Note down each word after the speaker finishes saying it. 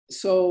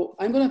So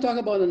I'm going to talk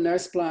about the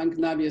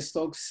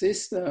Nernst-Planck-Navier-Stokes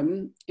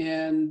system,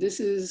 and this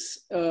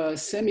is a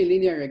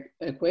semi-linear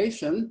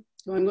equation.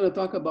 So I'm going to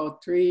talk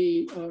about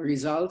three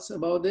results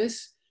about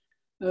this.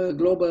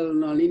 Global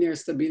nonlinear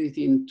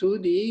stability in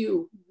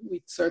 2D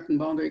with certain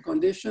boundary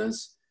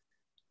conditions.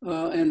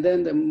 And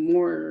then the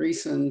more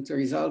recent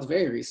results,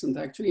 very recent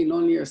actually,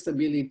 nonlinear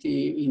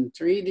stability in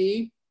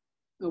 3D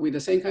with the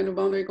same kind of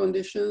boundary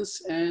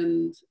conditions,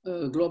 and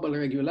global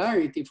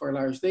regularity for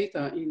large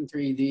data in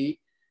 3D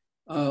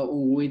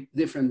with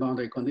different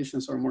boundary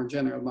conditions or more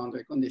general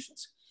boundary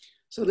conditions.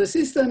 So the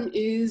system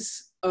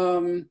is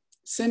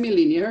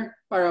semi-linear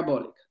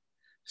parabolic.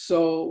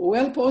 So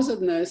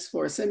well-posedness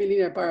for a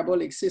semi-linear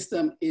parabolic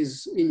system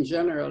is in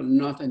general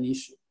not an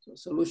issue. So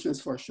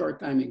solutions for short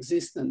time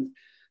existent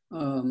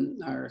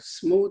are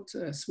smooth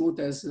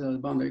as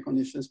boundary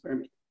conditions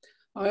permit.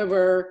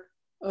 However,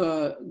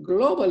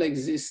 global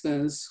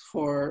existence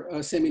for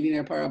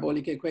semi-linear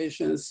parabolic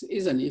equations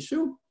is an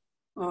issue.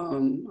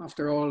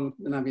 After all,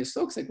 the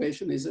Navier-Stokes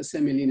equation is a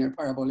semi-linear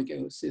parabolic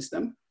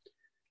system.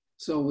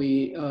 So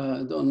we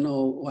don't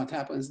know what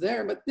happens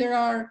there, but there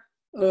are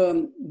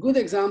good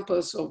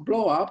examples of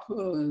blow-up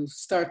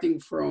starting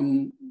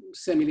from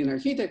semi-linear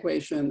heat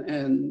equation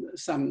and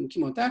some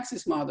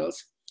chemotaxis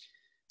models.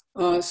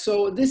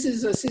 So this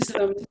is a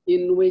system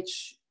in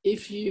which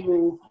if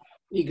you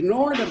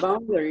ignore the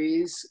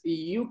boundaries,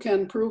 you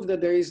can prove that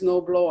there is no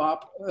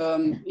blow-up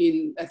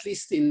in at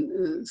least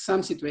in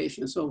some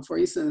situations. So for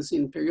instance,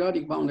 in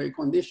periodic boundary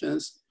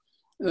conditions,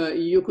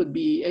 you could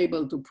be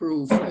able to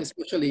prove,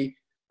 especially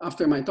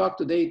after my talk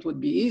today, it would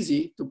be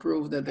easy to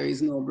prove that there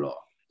is no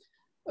blow-up.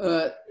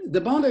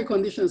 The boundary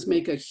conditions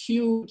make a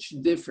huge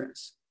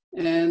difference.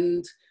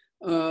 And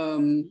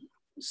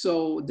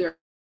so there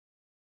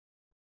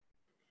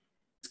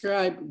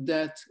describe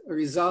that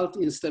result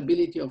in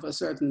stability of a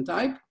certain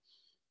type.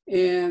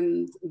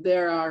 And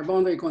there are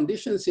boundary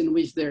conditions in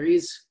which there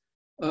is,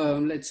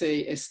 let's say,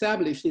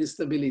 established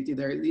instability.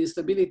 The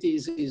instability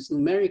is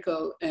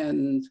numerical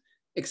and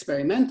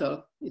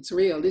experimental. It's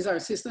real. These are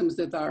systems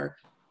that are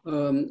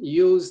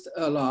used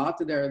a lot.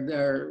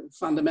 They're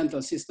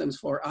fundamental systems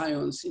for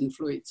ions in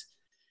fluids.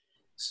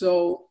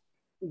 So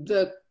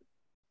the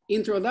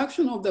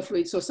introduction of the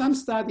fluid, so some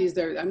studies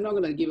there, I'm not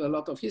going to give a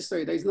lot of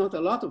history. There's not a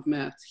lot of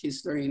math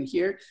history in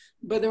here,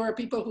 but there were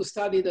people who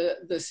studied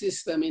the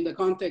system in the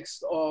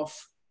context of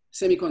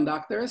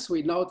semiconductors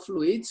without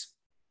fluids.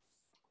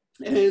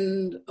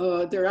 And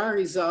there are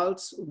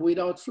results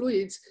without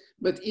fluids,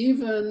 but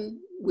even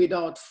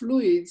without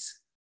fluids,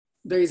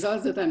 the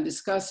results that I'm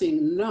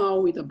discussing now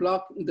with the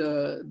block,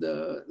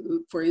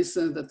 for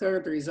instance, the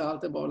third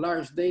result about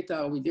large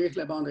data with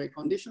Dirichlet boundary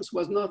conditions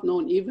was not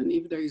known even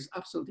if there is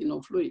absolutely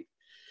no fluid.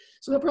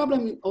 So the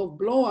problem of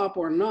blow up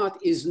or not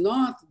is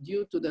not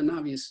due to the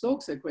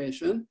Navier-Stokes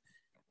equation.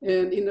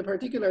 And in the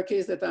particular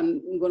case that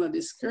I'm going to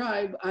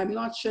describe, I'm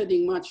not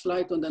shedding much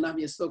light on the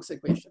Navier-Stokes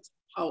equations.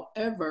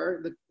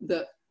 However,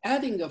 the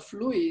adding a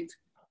fluid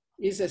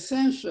is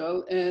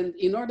essential, and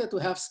in order to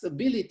have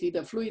stability,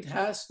 the fluid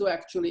has to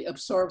actually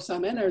absorb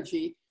some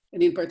energy,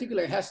 and in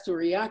particular has to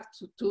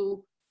react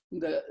to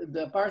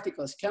the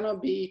particles.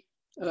 Cannot be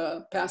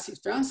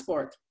passive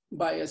transport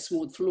by a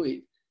smooth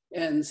fluid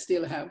and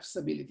still have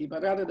stability,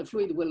 but rather the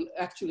fluid will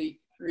actually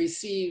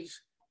receive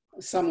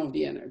some of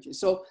the energy.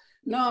 So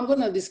now I'm going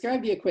to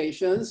describe the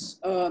equations.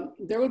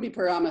 There will be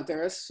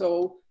parameters,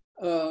 so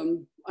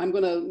I'm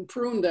going to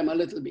prune them a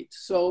little bit.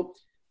 So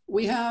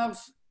we have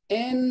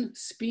N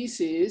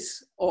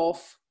species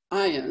of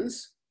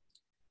ions.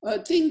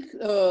 Think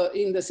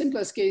in the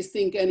simplest case,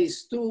 think N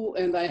is 2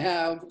 and I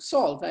have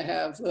salt. I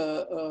have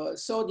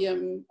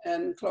sodium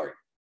and chlorine.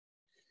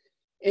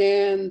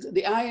 And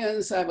the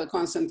ions have a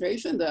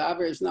concentration, the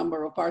average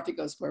number of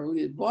particles per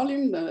unit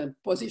volume, the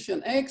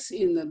position X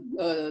in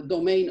the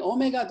domain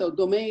omega. The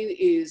domain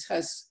is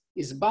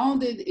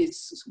bounded,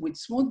 it's with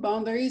smooth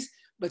boundaries,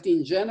 but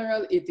in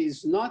general, it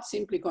is not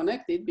simply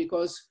connected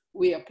because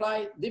we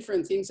apply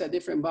different things at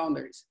different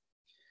boundaries.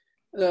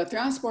 The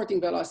transporting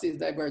velocity is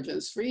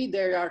divergence free.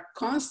 There are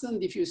constant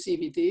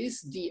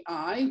diffusivities, di,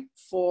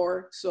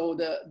 so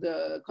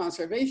the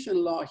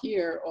conservation law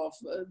here of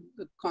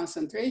the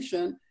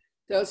concentration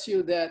tells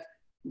you that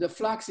the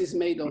flux is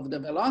made of the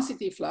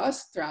velocity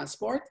plus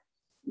transport.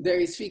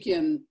 There is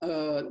Fickian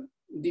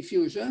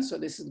diffusion, so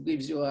this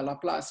gives you a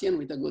Laplacian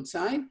with a good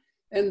sign.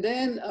 And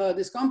then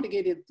this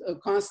complicated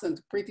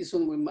constant, pretty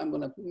soon I'm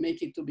going to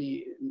make it to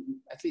be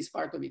at least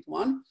part of it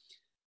one,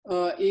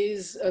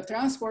 is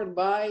transport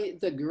by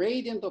the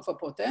gradient of a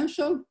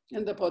potential,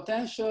 and the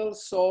potential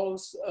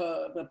solves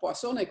the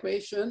Poisson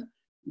equation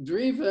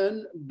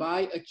driven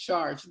by a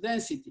charge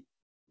density.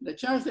 The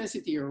charge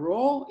density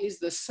rho is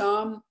the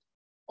sum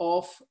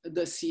of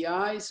the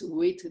CIs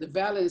with the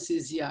valency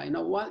ZI.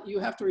 Now what you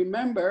have to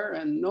remember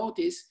and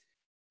notice,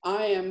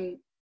 I am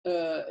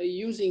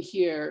using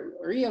here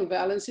real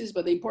valencies,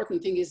 but the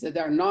important thing is that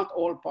they're not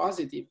all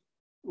positive,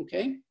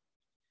 okay?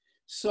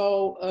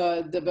 So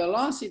the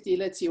velocity,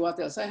 let's see what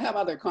else. I have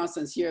other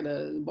constants here,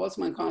 the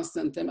Boltzmann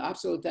constant,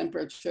 absolute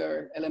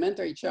temperature,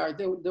 elementary charge,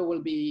 they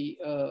will be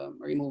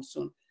removed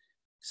soon.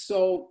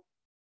 So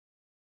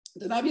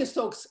the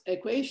Navier-Stokes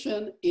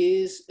equation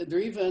is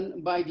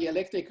driven by the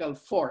electrical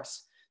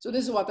force. So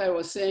this is what I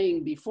was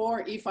saying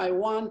before. If I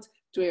want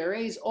to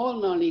erase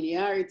all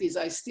nonlinearities,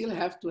 I still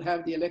have to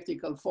have the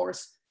electrical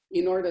force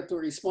in order to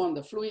respond.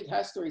 The fluid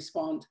has to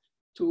respond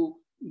to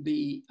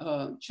the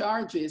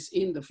charges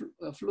in the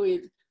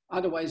fluid,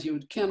 otherwise you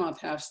cannot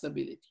have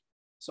stability.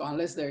 So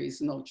unless there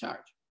is no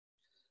charge.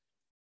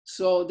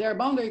 So there are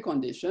boundary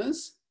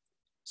conditions.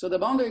 So the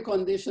boundary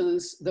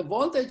conditions, the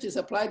voltage is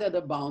applied at the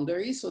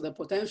boundary. So the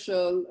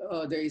potential,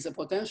 there is a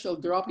potential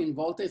drop in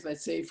voltage,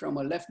 let's say from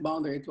a left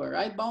boundary to a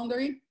right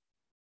boundary.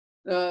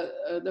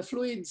 The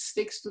fluid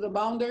sticks to the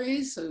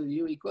boundaries, so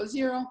U equals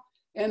 0.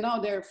 And now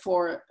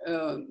therefore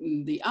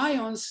the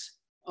ions,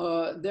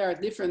 there are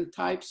different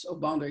types of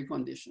boundary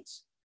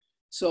conditions.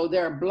 So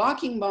there are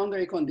blocking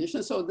boundary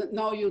conditions. So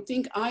now you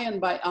think ion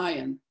by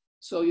ion.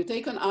 So you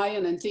take an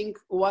ion and think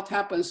what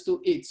happens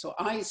to it. So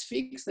I is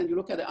fixed and you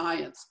look at the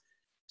ions.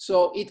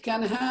 So it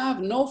can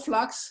have no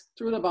flux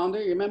through the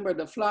boundary. Remember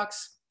the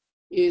flux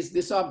is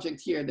this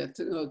object here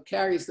that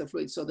carries the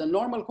fluid. So the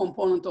normal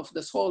component of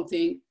this whole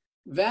thing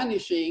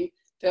vanishing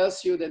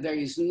tells you that there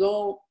is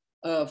no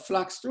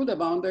flux through the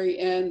boundary,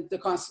 and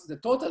the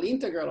total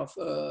integral of,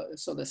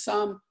 so the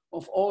sum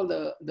of all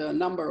the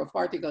number of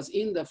particles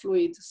in the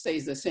fluid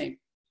stays the same.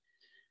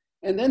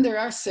 And then there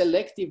are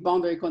selective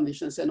boundary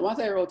conditions. And what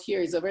I wrote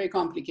here is a very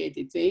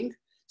complicated thing.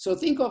 So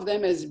think of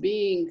them as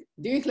being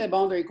Dirichlet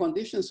boundary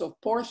conditions of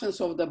portions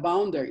of the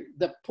boundary.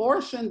 The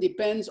portion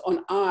depends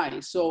on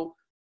I. So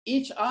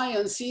each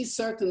ion sees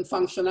certain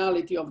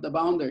functionality of the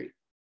boundary.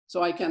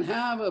 So I can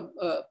have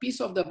a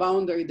piece of the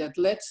boundary that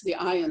lets the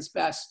ions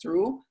pass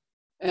through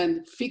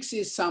and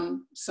fixes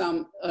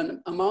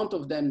an amount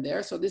of them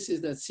there. So this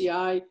is the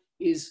CI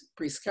is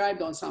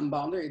prescribed on some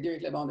boundary,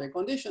 Dirichlet boundary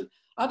condition.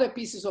 Other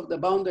pieces of the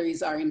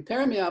boundaries are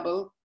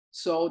impermeable,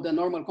 so the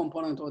normal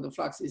component of the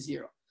flux is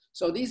 0.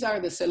 So these are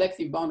the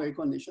selective boundary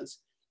conditions.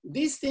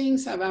 These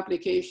things have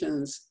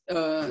applications,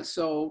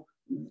 so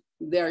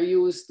they're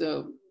used,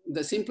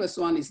 the simplest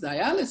one is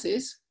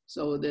dialysis.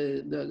 So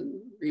the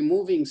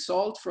removing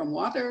salt from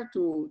water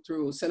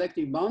through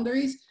selective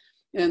boundaries,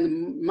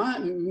 and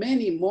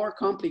many more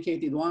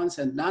complicated ones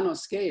at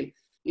nanoscale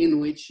in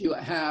which you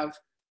have,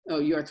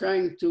 you're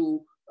trying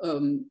to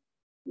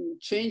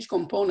change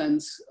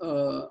components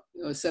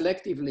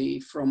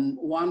selectively from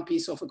one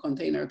piece of a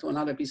container to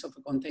another piece of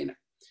a container.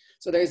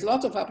 So there's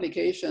lots of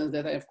applications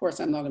that of course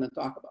I'm not going to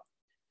talk about.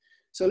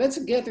 So let's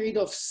get rid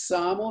of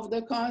some of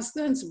the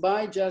constants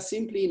by just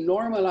simply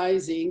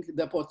normalizing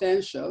the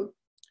potential.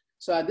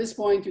 So at this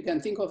point, you can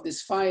think of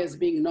this phi as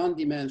being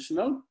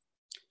non-dimensional.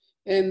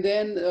 And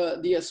then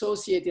the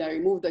associated, I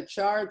remove the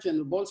charge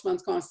and the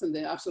Boltzmann's constant,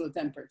 the absolute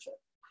temperature.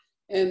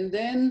 And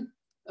then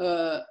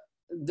the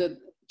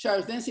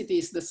charge density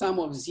is the sum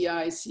of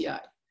Zi, Ci.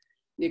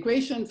 The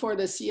equation for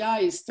the Ci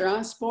is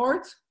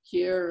transport,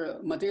 here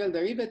material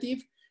derivative,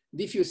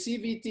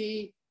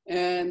 diffusivity,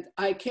 and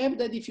I kept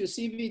the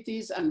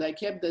diffusivities and I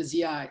kept the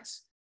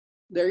Zi's.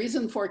 The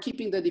reason for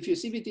keeping the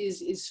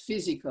diffusivities is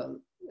physical.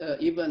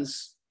 Even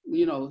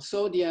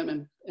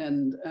sodium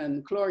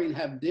and chlorine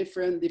have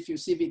different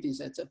diffusivities.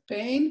 It's a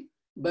pain,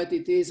 but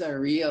it is a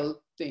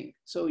real thing.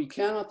 So you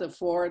cannot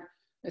afford,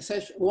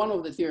 one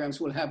of the theorems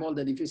will have all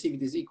the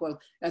diffusivities equal.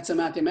 That's a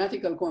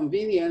mathematical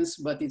convenience,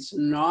 but it's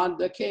not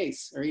the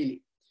case,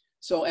 really.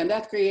 So, and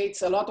that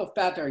creates a lot of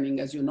patterning,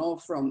 as you know,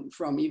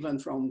 even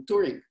from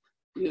Turing.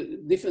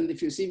 Different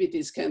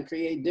diffusivities can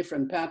create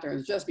different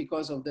patterns just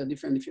because of the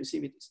different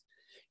diffusivities.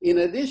 In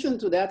addition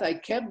to that, I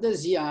kept the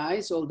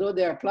Zi's, although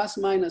they are plus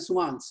minus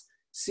ones,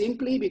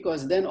 simply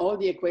because then all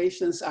the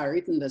equations are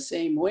written the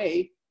same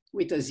way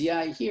with a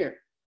Zi here.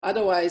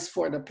 Otherwise,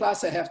 for the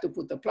plus, I have to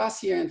put the plus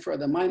here, and for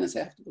the minus, I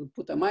have to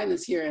put a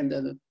minus here,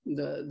 and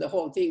the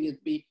whole thing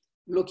would be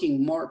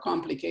looking more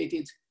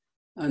complicated,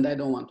 and I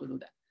don't want to do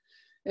that.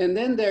 And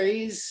then there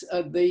is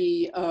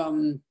the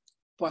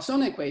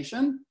Poisson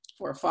equation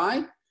for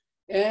phi,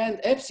 and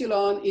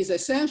epsilon is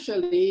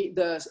essentially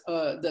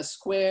the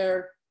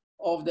square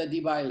of the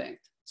Debye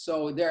length.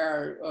 So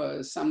there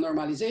are some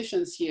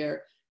normalizations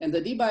here, and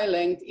the Debye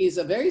length is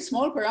a very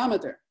small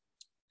parameter.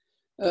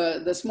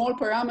 The small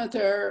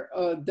parameter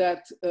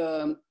that,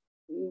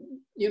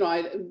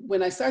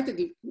 when I started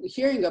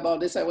hearing about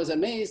this, I was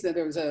amazed that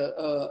there was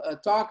a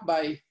talk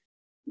by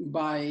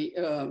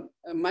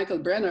Michael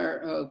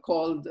Brenner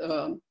called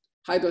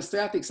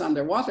Hydrostatics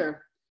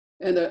Underwater.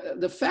 And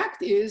the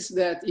fact is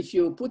that if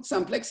you put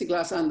some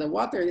plexiglass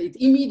underwater, it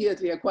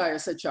immediately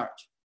acquires a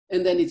charge.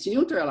 And then it's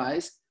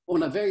neutralized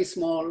on a very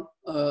small,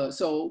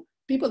 so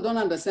people don't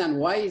understand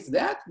why it's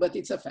that, but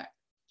it's a fact.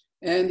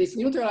 And it's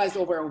neutralized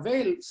over a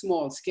very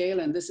small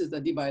scale, and this is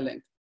the Debye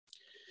length.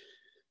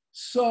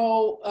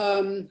 So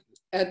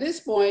at this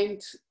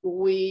point,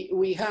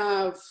 we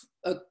have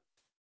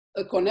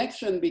a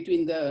connection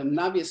between the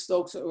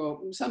Navier-Stokes,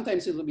 or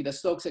sometimes it will be the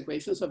Stokes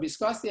equation. So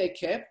viscosity I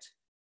kept,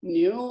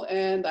 new,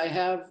 and I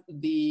have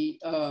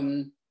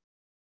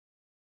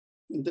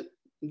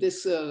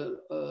this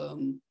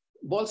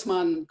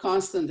Boltzmann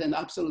constant and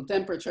absolute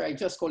temperature. I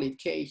just call it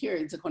K here.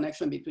 It's a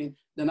connection between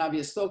the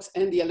Navier-Stokes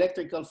and the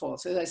electrical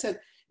force. As I said,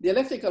 the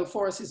electrical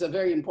force is a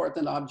very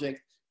important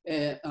object,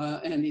 and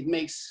it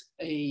makes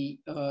a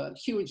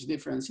huge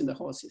difference in the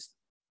whole system.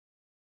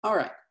 All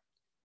right.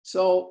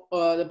 So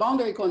the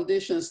boundary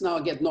conditions now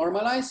get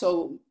normalized.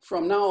 So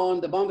from now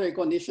on, the boundary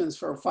conditions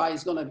for phi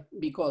is going to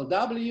be called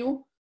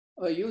W.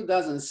 U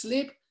doesn't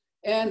slip.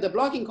 And the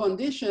blocking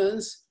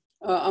conditions,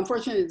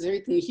 unfortunately, it's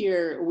written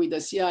here with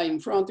the CI in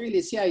front.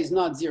 Really, CI is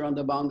not zero on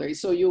the boundary.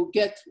 So you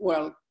get,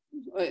 well,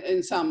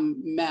 in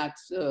some math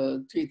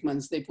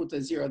treatments, they put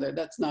a zero there.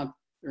 That's not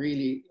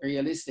really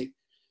realistic.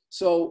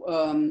 So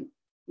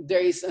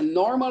there is a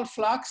normal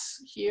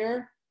flux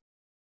here.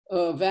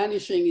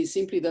 Vanishing is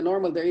simply the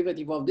normal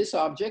derivative of this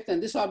object,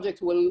 and this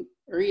object will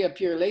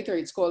reappear later.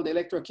 It's called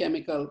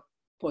electrochemical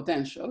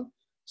potential.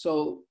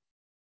 So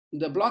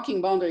the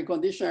blocking boundary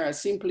conditions are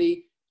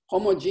simply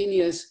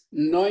homogeneous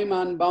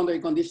Neumann boundary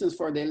conditions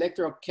for the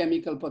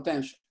electrochemical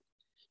potential.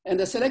 And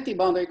the selective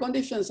boundary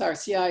conditions are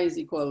Ci is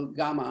equal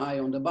gamma I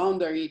on the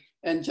boundary,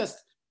 and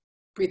just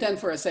pretend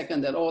for a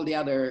second that all the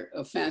other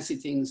fancy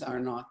things are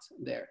not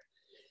there.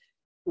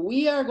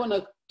 We are going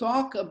to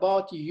talk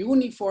about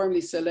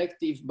uniformly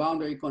selective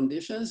boundary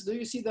conditions. Do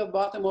you see the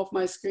bottom of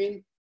my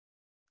screen?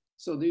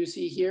 So do you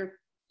see here?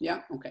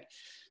 Yeah, okay.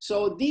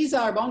 So these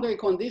are boundary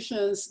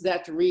conditions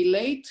that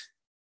relate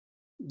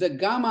the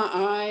gamma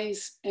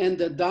i's and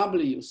the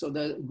W. So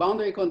the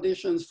boundary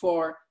conditions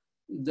for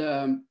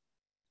the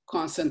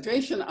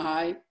concentration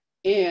I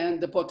and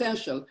the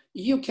potential.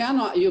 You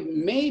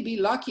may be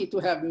lucky to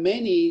have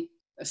many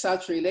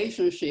such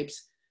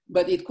relationships,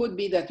 but it could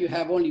be that you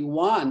have only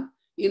one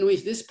in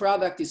which this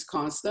product is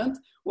constant.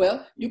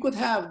 Well, you could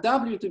have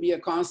W to be a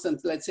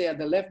constant, let's say at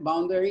the left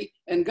boundary,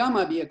 and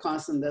gamma be a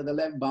constant at the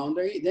left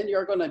boundary. Then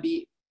you're going to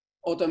be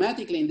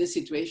automatically in this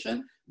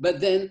situation. But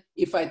then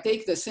if I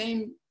take the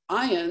same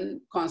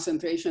ion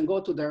concentration, go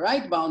to the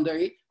right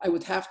boundary, I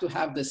would have to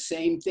have the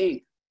same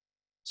thing.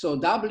 So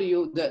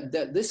W,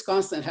 this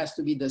constant has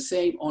to be the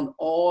same on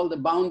all the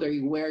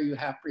boundary where you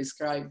have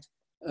prescribed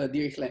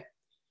Dirichlet.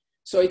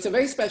 So it's a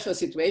very special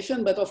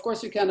situation, but of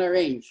course you can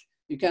arrange.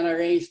 You can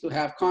arrange to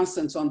have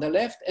constants on the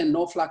left and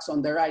no flux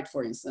on the right,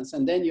 for instance,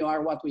 and then you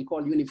are what we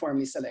call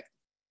uniformly selective.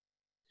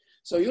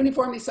 So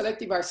uniformly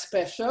selective are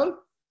special,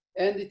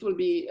 and it will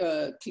be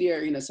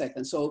clear in a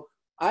second. So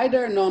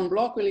either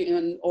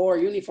non-Blockian or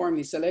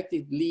uniformly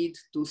selective lead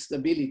to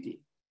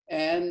stability,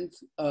 and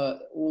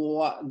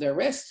the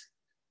rest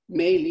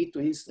may lead to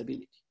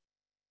instability.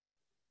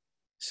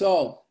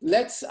 So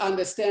let's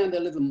understand a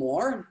little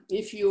more.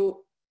 If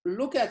you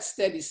look at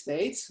steady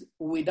states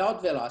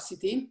without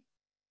velocity,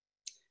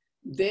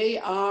 they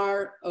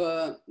are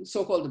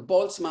so-called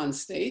Boltzmann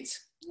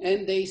states,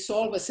 and they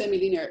solve a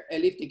semilinear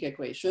elliptic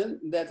equation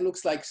that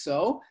looks like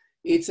so.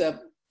 It's a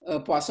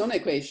Poisson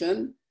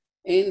equation.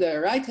 In the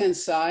right-hand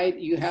side,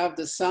 you have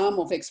the sum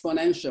of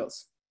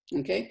exponentials,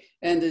 okay?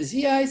 And the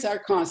zi's are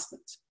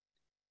constants.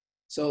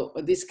 So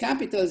these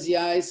capital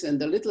zi's and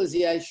the little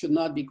zi's should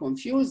not be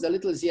confused. The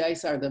little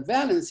zi's are the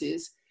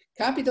valences.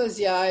 Capital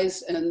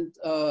zi's, and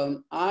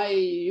I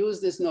use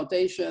this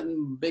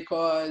notation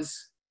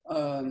because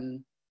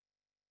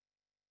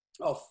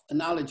of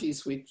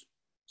analogies with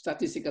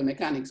statistical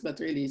mechanics, but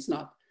really it's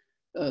not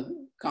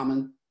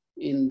common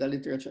in the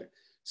literature.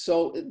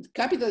 So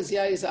capital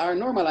Zi's are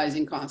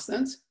normalizing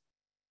constants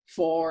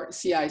for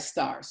Ci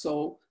star.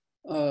 So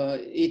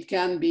it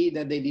can be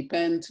that they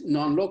depend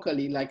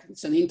non-locally, like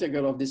it's an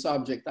integral of this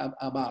object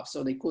above.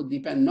 So they could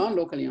depend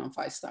non-locally on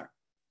phi star.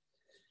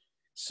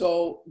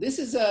 So this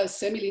is a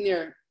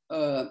semilinear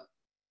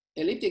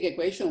elliptic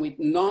equation with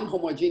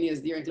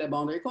non-homogeneous Dirichlet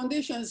boundary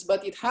conditions,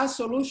 but it has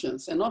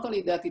solutions. And not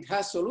only that it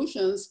has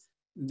solutions,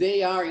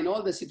 they are, in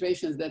all the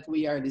situations that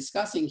we are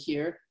discussing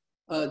here,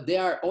 they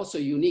are also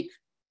unique,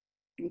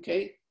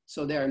 okay?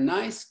 So there are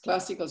nice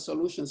classical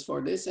solutions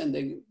for this, and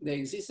they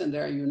exist and they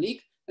are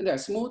unique, and they're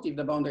smooth if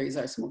the boundaries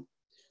are smooth.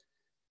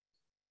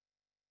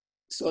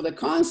 So the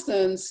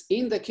constants,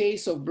 in the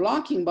case of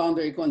blocking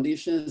boundary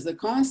conditions, the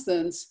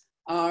constants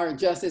are,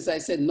 just as I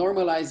said,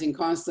 normalizing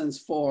constants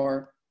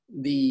for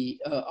the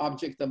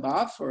object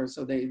above,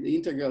 so the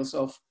integrals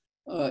of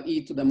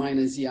e to the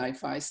minus zi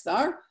phi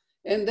star.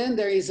 And then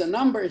there is a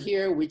number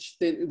here which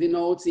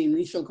denotes the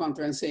initial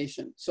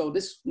condensation. So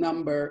this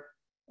number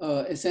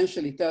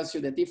essentially tells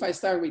you that if I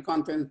start with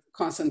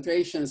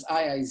concentrations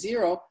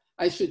II0,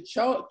 I should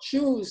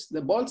choose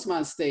the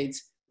Boltzmann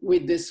states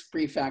with this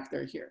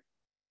prefactor here.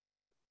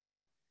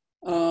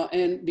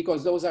 And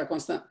because those are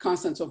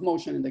constants of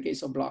motion in the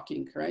case of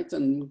blocking, right?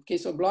 And in the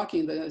case of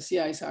blocking, the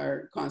CIs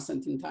are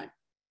constant in time,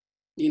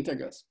 the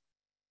integrals.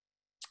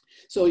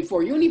 So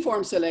for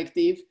uniform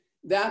selective,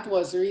 that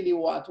was really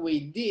what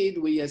we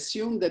did. We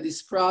assumed that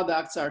these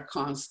products are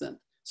constant.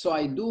 So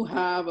I do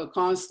have a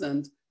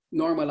constant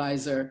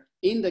normalizer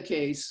in the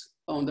case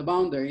on the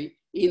boundary,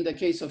 in the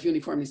case of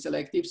uniformly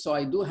selective. So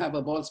I do have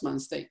a Boltzmann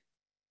state,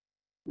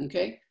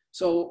 okay?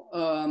 So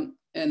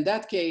in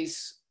that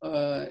case,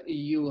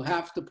 you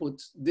have to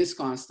put this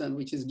constant,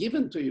 which is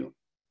given to you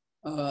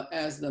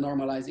as the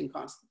normalizing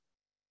constant.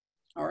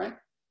 All right.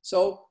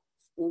 So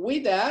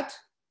with that,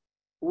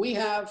 we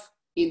have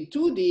in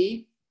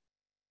 2D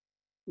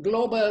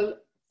global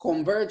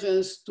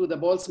convergence to the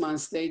Boltzmann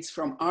states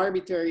from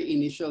arbitrary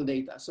initial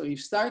data. So you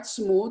start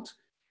smooth,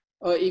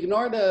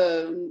 ignore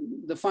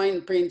the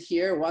fine print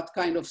here, what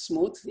kind of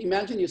smooth.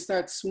 Imagine you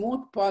start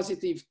smooth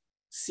positive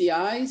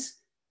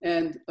CIs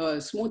and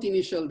smooth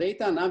initial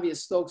data,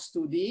 Navier-Stokes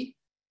 2D,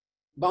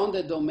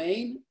 bounded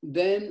domain,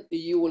 then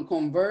you will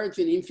converge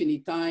in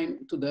infinite time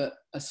to the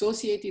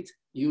associated,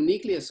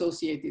 uniquely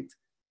associated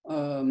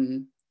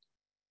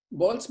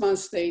Boltzmann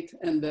state,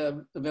 and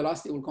the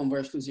velocity will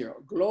converge to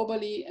 0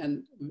 globally.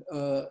 And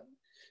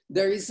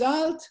the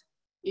result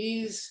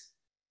is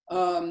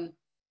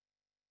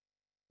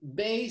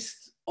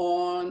based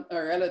on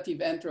a relative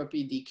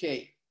entropy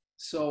decay.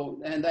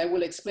 So, and I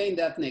will explain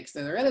that next.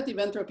 And the relative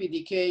entropy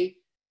decay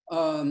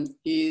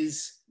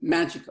is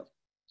magical.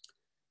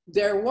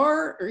 There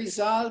were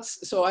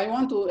results, so I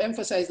want to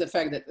emphasize the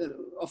fact that,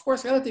 of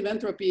course, relative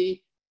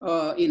entropy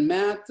in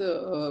math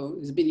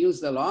has been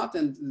used a lot,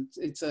 and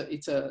it's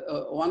a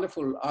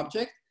wonderful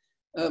object.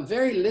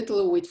 Very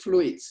little with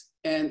fluids,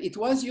 and it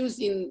was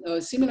used in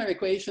similar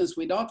equations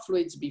without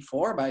fluids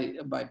before by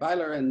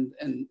Byler and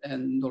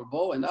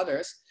Dolbeau and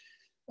others,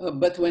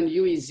 but when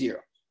U is 0.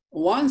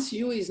 Once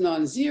U is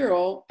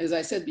non-zero, as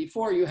I said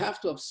before, you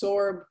have to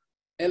absorb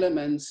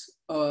elements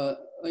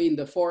in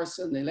the force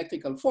and the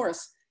electrical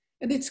force,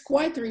 and it's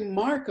quite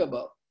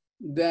remarkable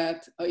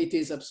that it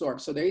is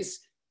absorbed. So there is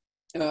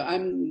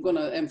I'm going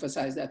to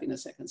emphasize that in a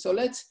second. So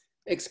let's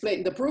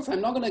explain the proof.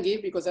 I'm not going to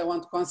give because I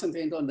want to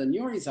concentrate on the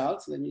new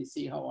results. Let me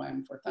see how I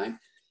am for time.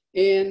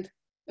 And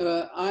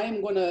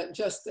I'm going to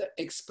just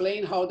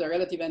explain how the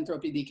relative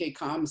entropy decay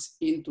comes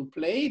into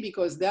play,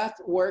 because that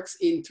works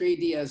in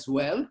 3D as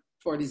well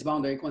for these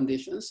boundary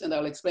conditions. And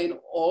I'll explain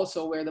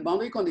also where the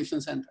boundary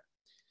conditions enter.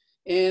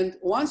 And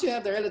once you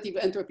have the relative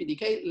entropy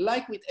decay,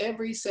 like with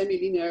every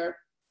semi-linear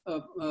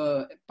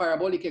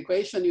parabolic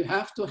equation, you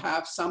have to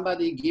have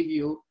somebody give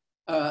you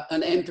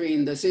an entry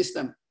in the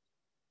system.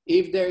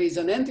 If there is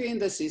an entry in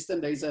the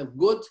system, there is a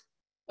good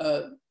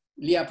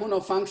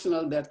Lyapunov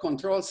functional that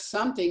controls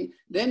something,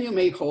 then you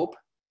may hope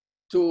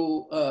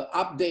to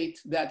update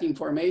that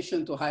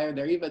information to higher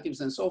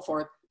derivatives and so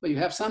forth, but you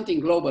have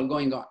something global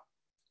going on.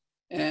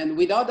 And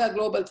without that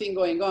global thing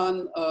going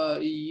on,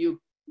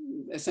 you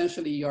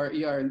essentially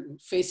you're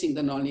facing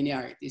the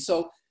nonlinearity.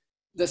 So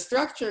the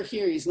structure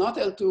here is not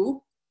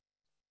L2,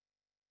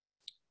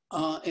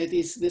 it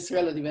is this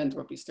relative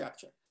entropy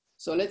structure.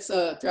 So let's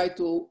try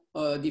to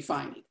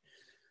define it.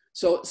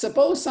 So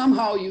suppose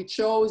somehow you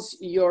chose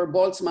your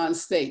Boltzmann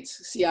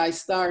states, Ci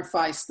star,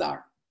 phi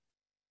star.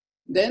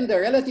 Then the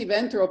relative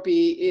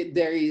entropy,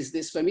 there is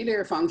this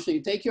familiar function.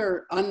 You take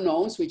your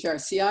unknowns, which are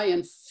Ci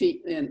and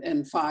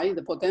phi,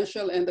 the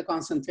potential and the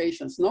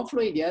concentrations, no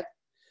fluid yet,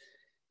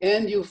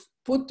 and you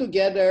put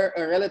together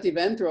a relative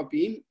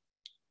entropy.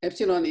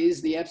 Epsilon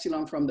is the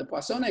epsilon from the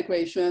Poisson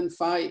equation,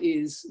 phi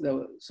is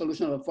the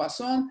solution of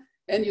Poisson,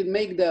 and you'd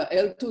make the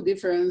L2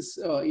 difference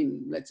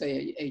in, let's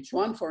say,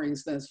 H1, for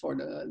instance, for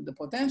the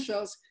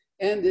potentials,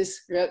 and this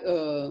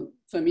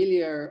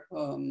familiar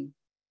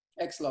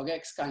x log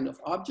x kind of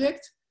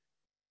object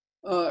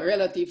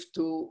relative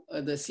to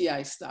the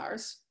Ci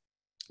stars.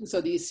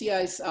 So these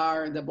Ci's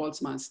are the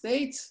Boltzmann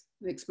states,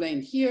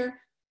 explained here.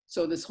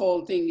 So this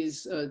whole thing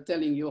is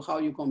telling you how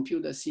you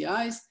compute the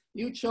Ci's.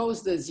 You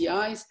chose the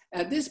Zi's.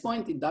 At this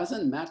point, it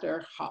doesn't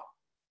matter how.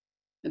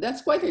 And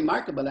that's quite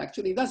remarkable,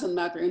 actually. It doesn't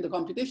matter. In the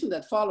computation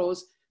that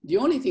follows, the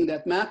only thing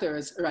that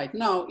matters right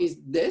now is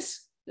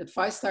this, that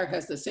phi star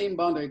has the same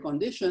boundary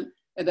condition.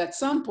 And at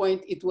some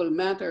point, it will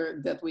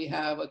matter that we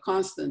have a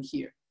constant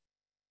here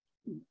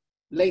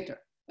later.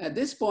 At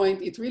this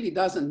point, it really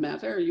doesn't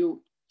matter.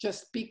 You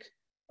just pick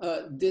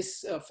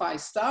this phi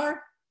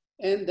star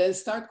and then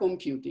start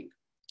computing.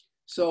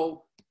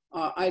 So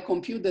I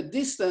compute the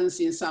distance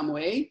in some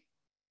way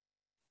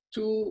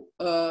to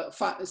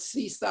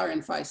C star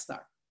and phi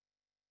star.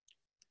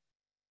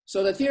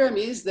 So the theorem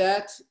is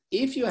that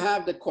if you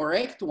have the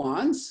correct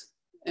ones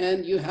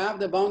and you have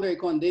the boundary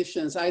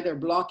conditions either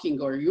blocking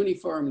or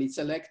uniformly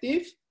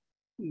selective,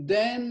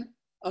 then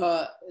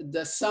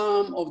the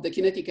sum of the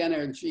kinetic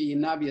energy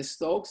in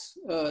Navier-Stokes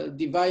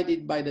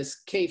divided by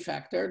this K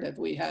factor that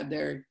we had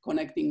there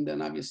connecting the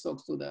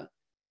Navier-Stokes to the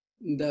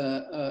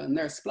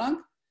Nernst-Planck,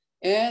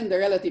 and the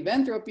relative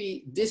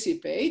entropy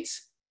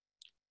dissipates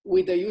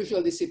with the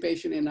usual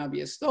dissipation in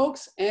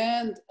Navier-Stokes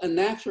and a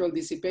natural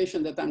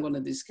dissipation that I'm going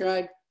to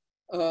describe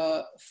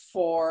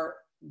for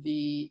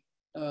the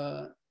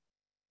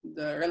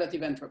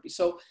relative entropy.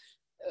 So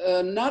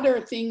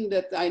another thing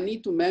that I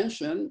need to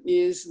mention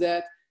is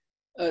that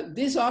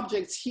these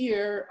objects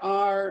here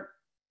are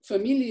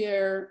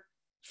familiar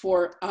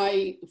for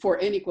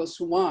n equals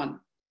 1.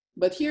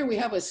 But here we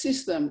have a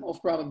system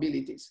of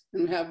probabilities,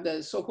 and we have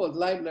the so-called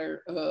Leibler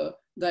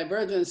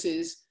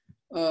divergences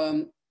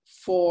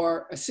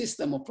for a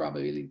system of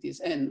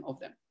probabilities, n of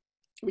them.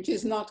 which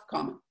is not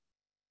common.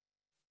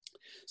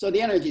 So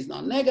the energy is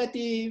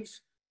non-negative.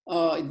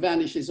 It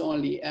vanishes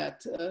only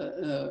at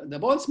the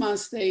Boltzmann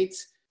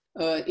states.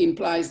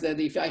 Implies that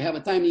if I have a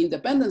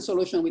time-independent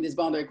solution with these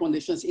boundary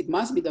conditions, it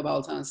must be the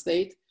Boltzmann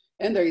state.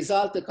 And the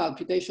result, the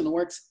computation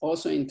works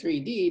also in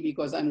 3D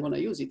because I'm going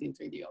to use it in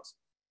 3D also.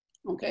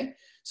 Okay,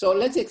 so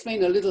let's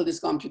explain a little this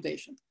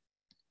computation.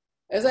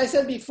 As I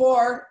said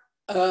before,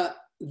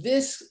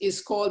 this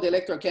is called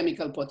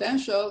electrochemical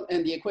potential,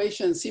 and the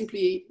equation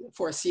simply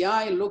for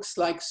Ci looks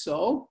like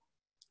so.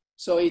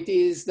 So it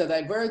is the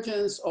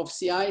divergence of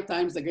Ci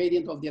times the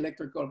gradient of the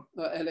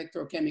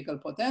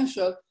electrochemical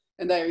potential.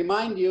 And I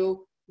remind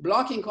you,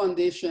 blocking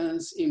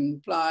conditions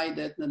imply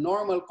that the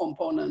normal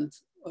component,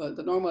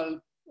 the normal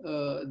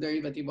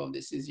derivative of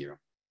this is 0.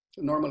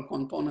 The normal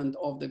component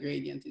of the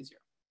gradient is 0.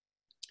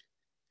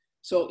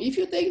 So if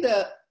you take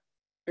the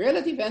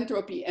relative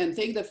entropy and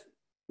take the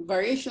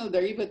variational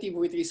derivative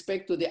with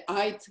respect to the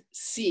ith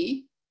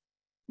C,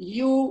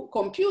 you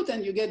compute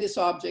and you get this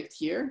object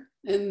here.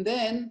 And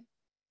then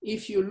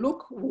if you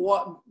look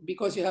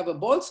because you have a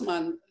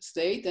Boltzmann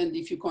state, and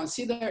if you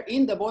consider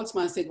in the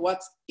Boltzmann state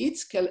what's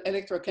its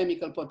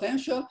electrochemical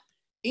potential,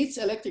 its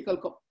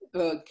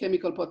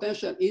chemical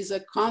potential is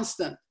a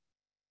constant.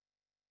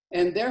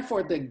 And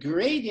therefore the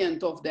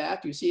gradient of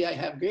that, you see I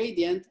have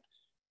gradient.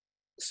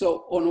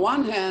 So on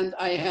one hand,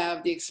 I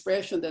have the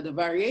expression that the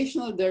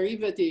variational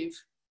derivative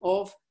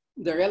of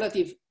the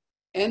relative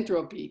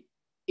entropy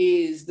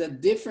is the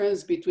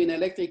difference between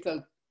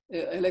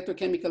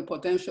electrochemical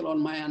potential on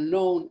my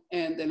unknown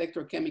and the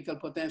electrochemical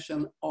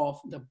potential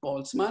of the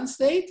Boltzmann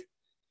state.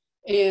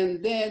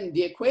 And then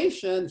the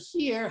equation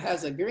here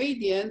has a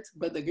gradient,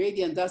 but the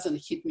gradient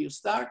doesn't hit mu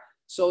star.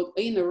 So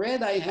in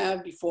red, I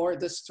have before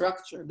the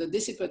structure, the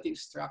dissipative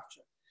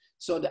structure.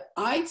 So the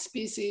ith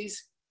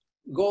species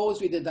goes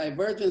with the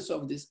divergence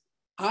of this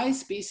ith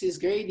species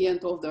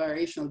gradient of the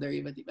variational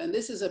derivative. And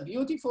this is a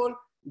beautiful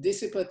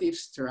dissipative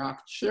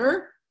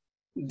structure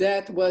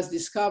that was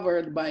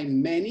discovered by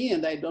many,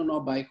 and I don't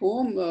know by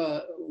whom.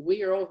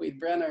 We wrote with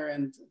Brenner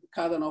and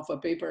Kadanoff a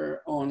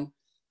paper on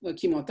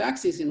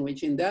chemotaxis, in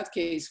which in that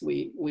case,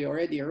 we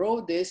already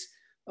wrote this.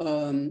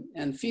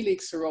 And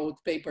Felix wrote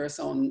papers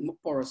on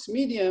porous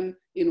medium,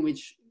 in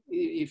which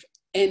if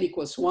n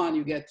equals 1,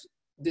 you get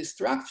this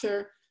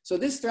structure. So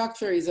this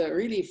structure is a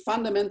really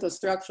fundamental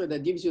structure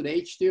that gives you the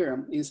H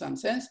theorem in some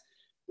sense,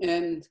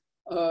 and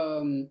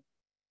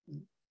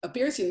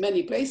appears in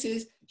many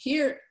places.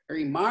 Here,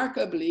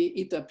 remarkably,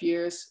 it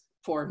appears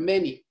for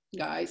many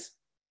guys.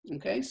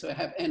 Okay, so I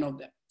have n of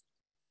them.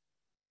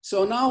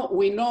 So now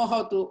we know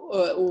how to,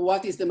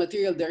 what is the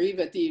material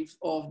derivative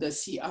of the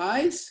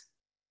Ci's.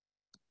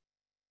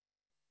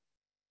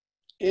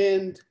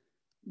 And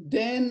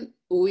then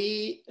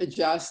we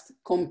just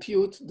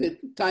compute the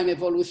time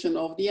evolution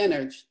of the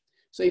energy.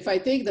 So if I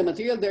take the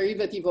material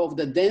derivative of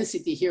the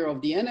density here of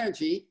the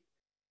energy,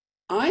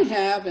 I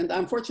have, and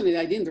unfortunately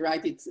I didn't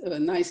write it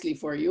nicely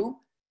for you,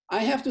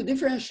 I have to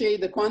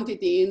differentiate the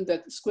quantity in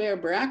the square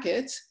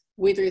brackets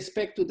with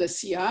respect to the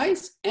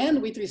Ci's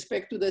and with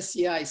respect to the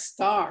Ci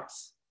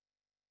stars.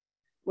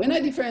 When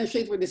I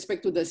differentiate with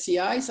respect to the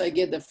Ci's, I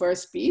get the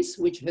first piece,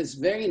 which has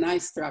very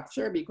nice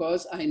structure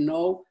because I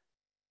know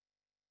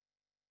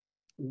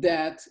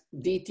that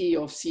dt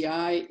of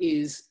Ci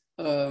is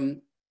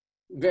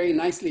very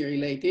nicely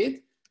related.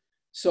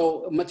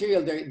 So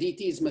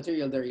dt is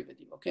material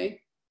derivative,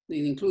 okay?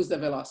 It includes the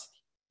velocity.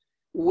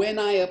 When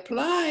I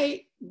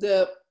apply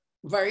the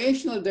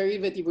variational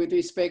derivative with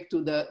respect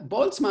to the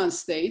Boltzmann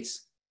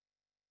states,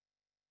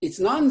 it's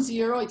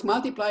non-zero, it's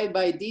multiplied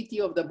by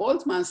dt of the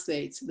Boltzmann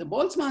states. The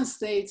Boltzmann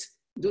states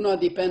do not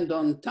depend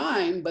on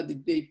time, but they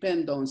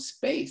depend on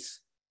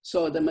space.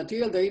 So the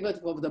material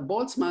derivative of the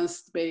Boltzmann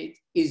state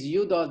is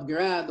u dot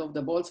grad of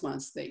the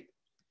Boltzmann state.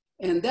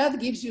 And that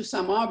gives you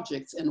some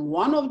objects. And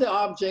one of the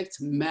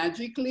objects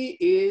magically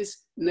is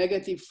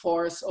negative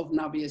force of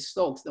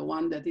Navier-Stokes, the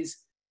one that is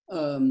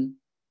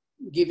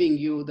giving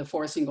you the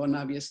forcing on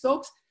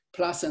Navier-Stokes,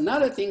 plus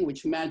another thing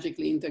which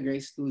magically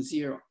integrates to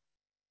 0.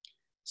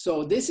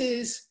 So this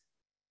is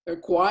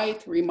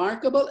quite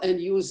remarkable and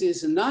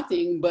uses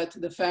nothing but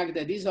the fact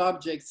that these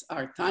objects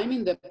are time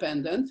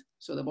independent.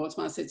 So the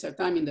Boltzmann states are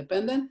time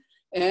independent,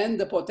 and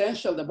the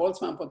potential, the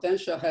Boltzmann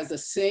potential, has the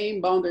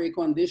same boundary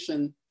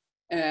condition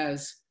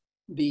as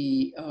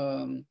the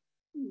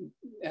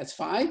as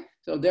phi.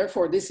 So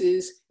therefore, this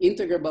is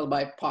integrable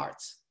by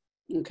parts.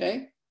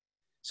 Okay,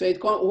 so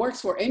it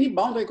works for any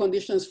boundary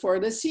conditions for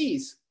the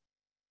C's.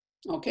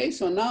 Okay,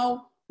 so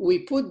now we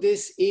put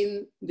this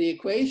in the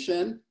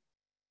equation,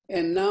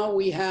 and now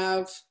we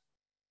have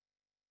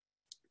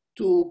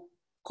to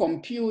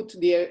compute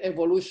the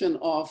evolution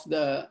of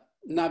the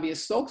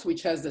Navier-Stokes,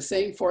 which has the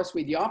same force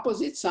with the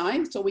opposite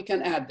sign, so we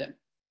can add them.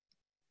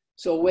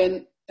 So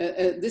when,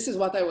 this is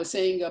what I was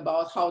saying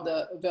about how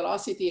the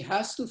velocity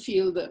has to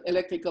feel the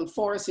electrical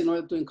force in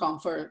order to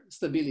confer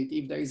stability.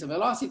 If there is a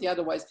velocity,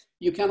 otherwise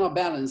you cannot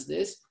balance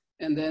this,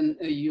 and then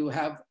you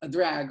have a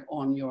drag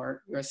on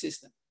your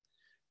system.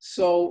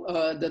 So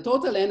the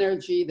total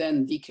energy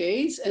then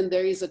decays, and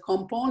there is a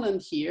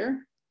component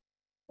here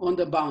on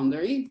the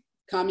boundary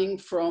coming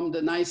from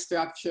the nice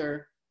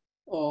structure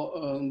or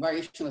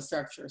variational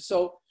structure.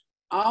 So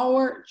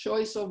our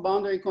choice of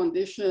boundary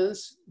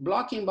conditions,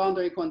 blocking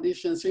boundary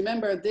conditions,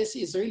 remember this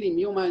is really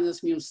mu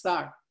minus mu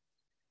star.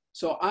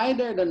 So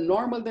either the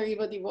normal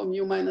derivative of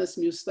mu minus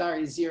mu star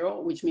is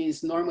 0, which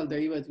means normal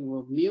derivative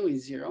of mu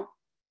is 0,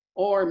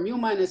 or mu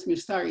minus mu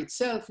star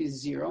itself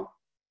is 0,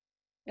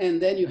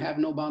 and then you have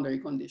no boundary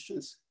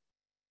conditions.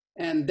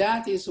 And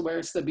that is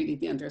where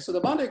stability enters. So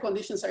the boundary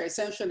conditions are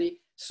essentially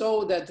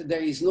so that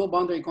there is no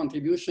boundary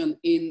contribution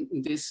in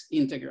this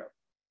integral.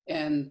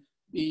 And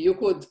you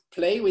could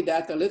play with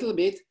that a little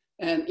bit.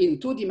 And in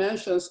 2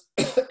 dimensions,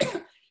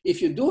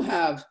 if you do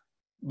have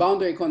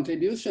boundary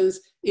contributions,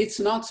 it's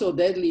not so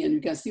deadly, and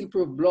you can still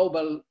prove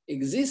global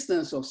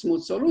existence of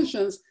smooth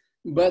solutions,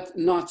 but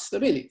not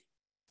stability.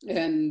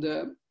 And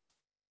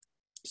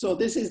so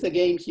this is the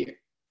game here.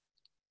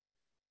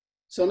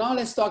 So now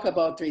let's talk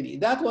about 3D.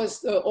 That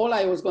was all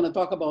I was going to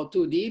talk about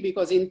 2D,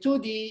 because in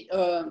 2D,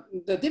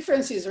 the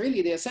difference is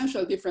really, the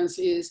essential difference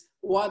is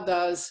what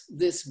does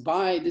this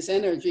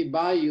energy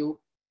buy you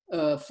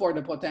for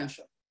the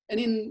potential. And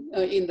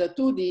in the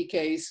 2D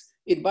case,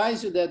 it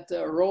buys you that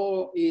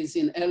rho is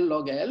in L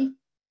log L,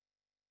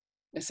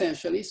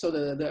 essentially. So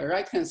the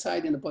right-hand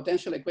side in the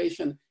potential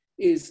equation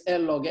is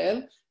L log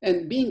L.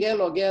 And being L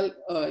log L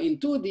in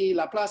 2D,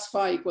 Laplace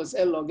phi equals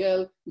L log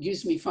L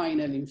gives me phi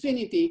in L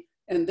infinity.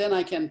 And then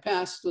I can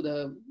pass to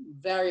the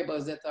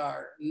variables that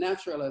are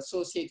natural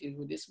associated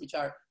with this, which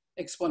are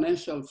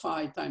exponential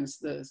phi times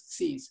the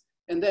c's.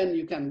 And then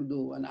you can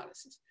do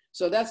analysis.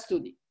 So that's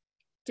 2D.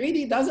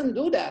 3D doesn't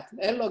do that.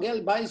 L log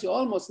L buys you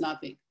almost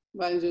nothing.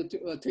 Buys you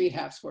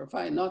 3/2 for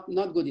phi, not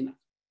good enough.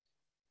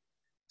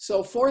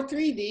 So for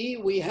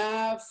 3D, we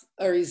have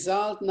a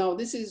result. Now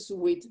this is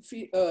with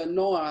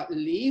Noah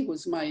Lee,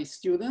 who's my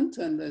student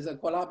and is a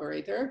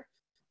collaborator,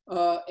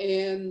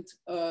 and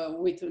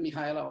with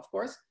Mihaela, of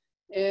course.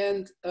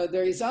 And the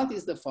result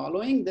is the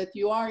following, that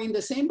you are in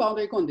the same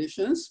boundary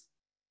conditions,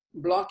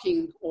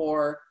 blocking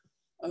or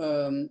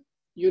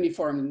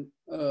uniform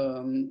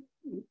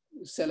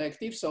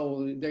selective,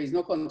 so there is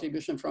no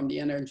contribution from the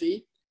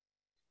energy.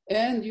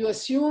 And you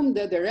assume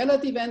that the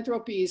relative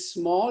entropy is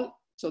small.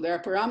 So there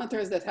are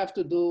parameters that have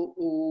to do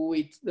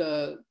with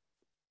the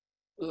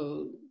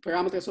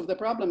parameters of the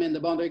problem and the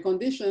boundary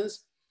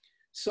conditions.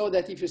 So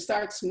that if you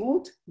start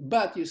smooth,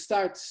 but you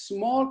start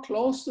small,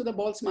 close to the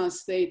Boltzmann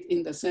state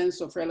in the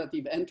sense of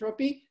relative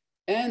entropy,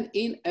 and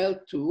in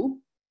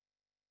L2.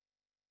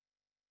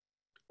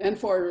 And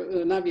for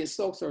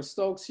Navier-Stokes or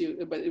Stokes,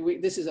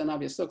 this is a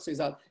Navier-Stokes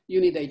result, you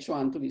need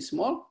H1 to be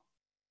small.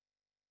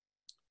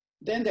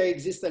 Then there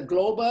exists a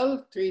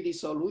global 3D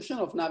solution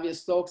of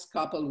Navier-Stokes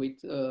coupled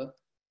with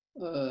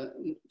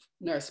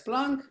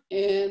Nernst-Planck,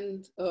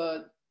 and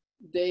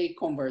they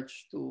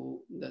converge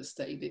to the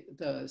steady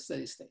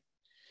state.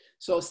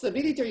 So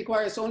stability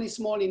requires only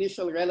small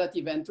initial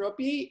relative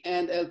entropy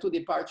and L2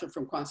 departure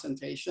from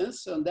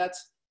concentrations. So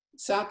that's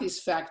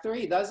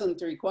satisfactory. It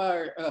doesn't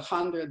require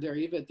 100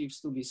 derivatives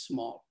to be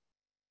small.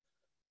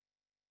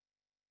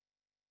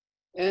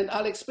 And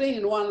I'll explain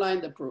in one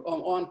line the proof,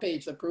 on one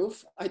page the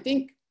proof. I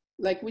think,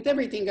 like with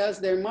everything else,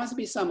 there must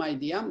be some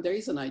idea. There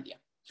is an idea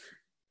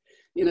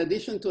in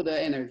addition to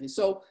the energy.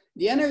 So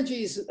the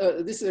energy is,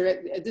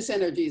 this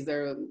energy is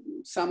the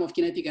sum of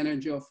kinetic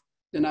energy of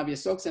the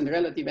Navier-Stokes and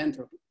relative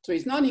entropy. So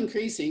it's not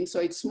increasing, so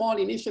it's small,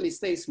 initially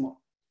stays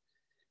small.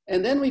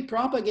 And then we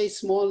propagate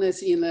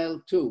smallness in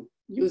L2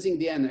 using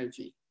the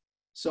energy.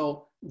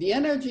 So the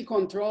energy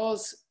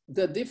controls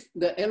the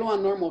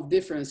L1 norm of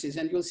differences,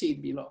 and you'll see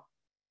it below,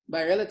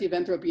 by relative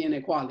entropy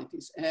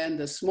inequalities. And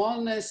the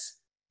smallness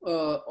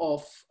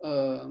of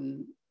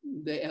the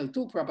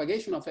L2,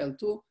 propagation of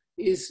L2,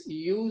 is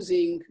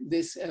using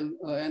this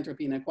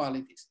entropy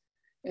inequalities.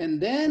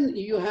 And then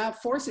you have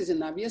forces in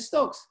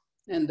Navier-Stokes.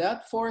 And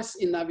that force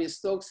in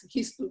Navier-Stokes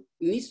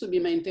needs to be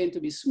maintained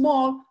to be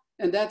small.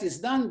 And that is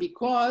done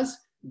because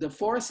the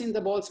force in the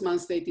Boltzmann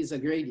state is a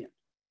gradient.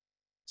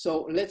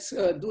 So let's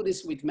do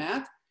this with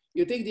math.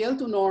 You take the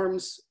L2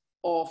 norms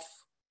of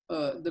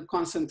the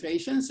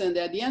concentrations, and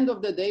at the end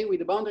of the day, with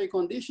the boundary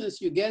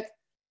conditions, you get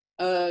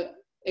an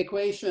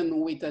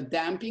equation with a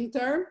damping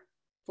term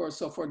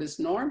for this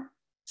norm,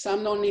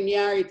 some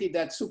nonlinearity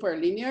that's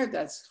superlinear,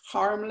 that's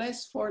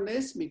harmless for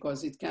this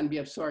because it can be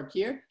absorbed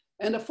here,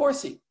 and a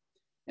forcing.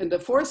 And the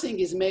forcing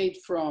is made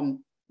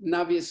from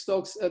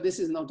Navier-Stokes. This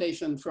is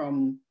notation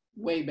from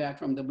way back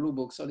from the blue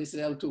book. So this is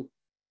L2.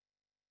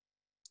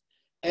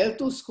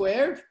 L2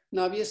 squared,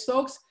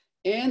 Navier-Stokes,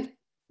 and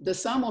the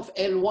sum of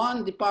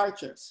L1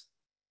 departures,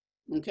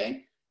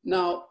 okay?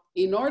 Now,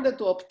 in order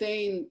to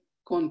obtain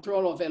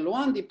control of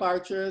L1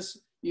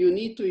 departures, you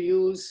need to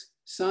use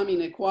some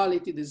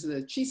inequality. This is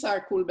a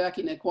Chisar-Kullback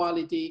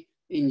inequality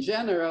in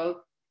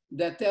general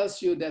that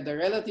tells you that the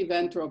relative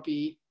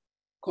entropy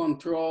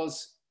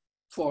controls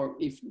for,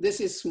 if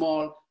this is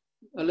small,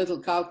 a little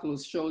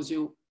calculus shows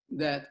you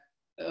that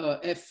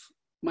F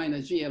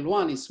minus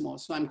GL1 is small.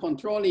 So I'm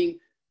controlling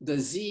the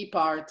Z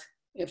part,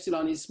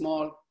 epsilon is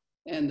small,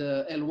 and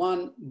the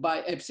L1 by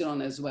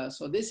epsilon as well.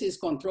 So this is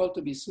controlled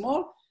to be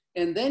small.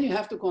 And then you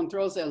have to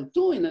control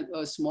L2 in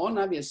a small.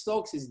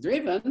 Navier-Stokes is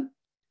driven,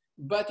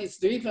 but it's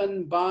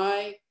driven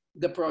by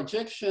the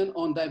projection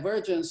on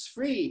divergence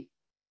free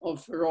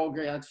of rho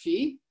grad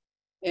phi.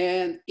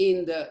 And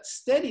in the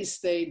steady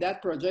state,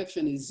 that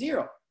projection is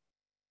 0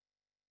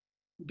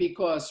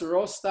 because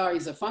rho star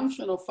is a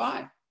function of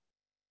phi.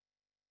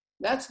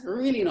 That's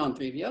really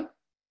non-trivial.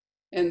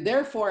 And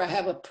therefore, I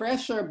have a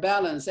pressure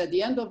balance. At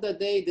the end of the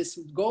day, the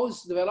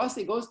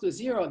velocity goes to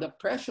 0. The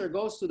pressure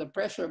goes to the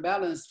pressure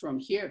balance from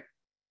here.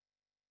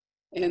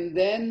 And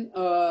then,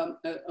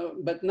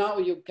 but now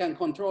you can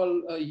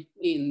control,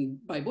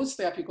 by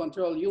bootstrap, you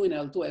control U in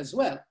L2 as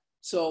well.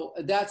 So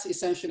that's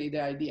essentially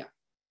the idea.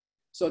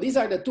 So these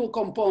are the two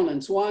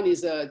components. One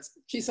is a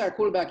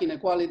Chisar-Kullback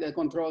inequality that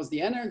controls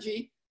the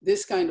energy,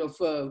 this kind of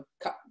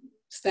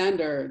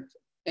standard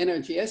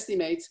energy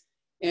estimates,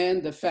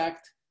 and the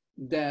fact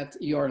that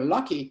you're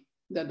lucky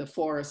that the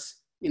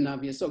force in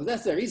Navier-Stokes,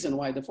 that's the reason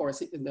why the force,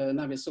 the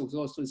Navier-Stokes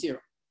goes to 0.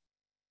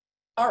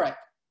 All right.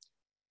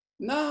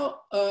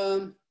 Now,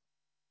 the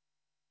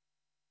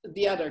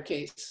other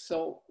case.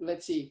 So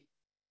let's see.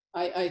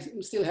 I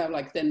still have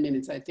like 10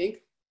 minutes, I think.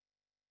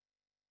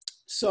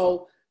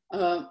 So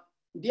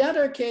the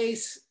other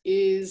case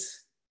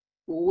is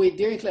with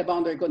Dirichlet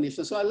boundary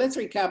conditions. So let's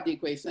recap the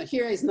equation. Now,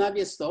 here is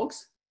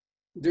Navier-Stokes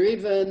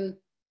driven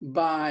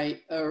by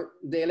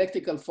the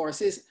electrical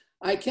forces.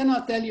 I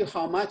cannot tell you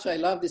how much I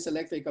love these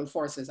electrical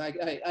forces.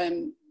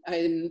 I'm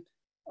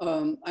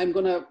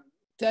gonna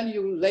tell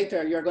you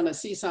later, you're gonna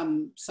see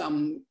I'm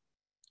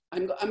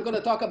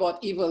gonna talk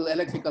about evil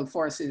electrical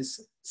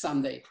forces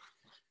someday.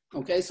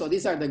 Okay, so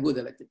these are the good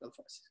electrical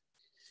forces.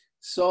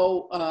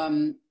 So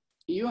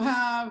you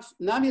have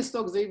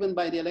Navier-Stokes driven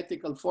by the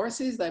electrical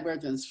forces,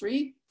 divergence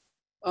free.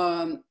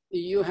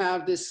 You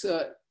have this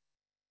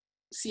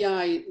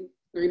CI,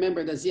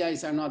 remember the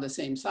ZIs are not the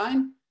same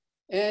sign.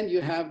 And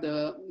you have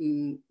the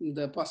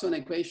Poisson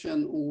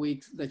equation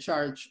with the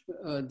charge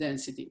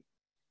density.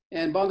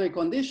 And boundary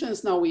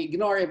conditions, now we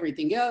ignore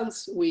everything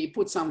else. We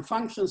put some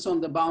functions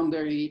on the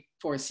boundary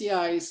for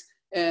CIs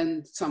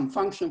and some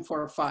function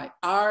for phi.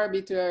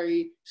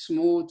 Arbitrary,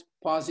 smooth,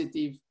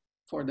 positive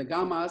for the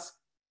gammas,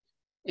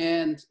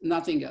 and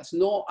nothing else.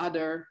 No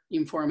other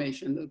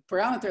information. The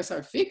parameters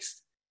are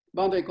fixed.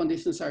 Boundary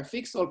conditions are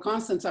fixed. All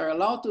constants are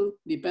allowed to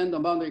depend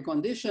on boundary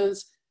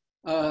conditions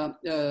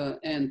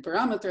and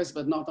parameters,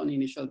 but not on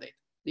initial data.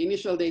 The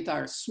initial data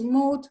are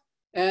smooth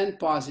and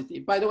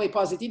positive. By the way,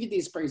 positivity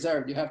is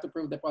preserved. You have to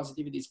prove that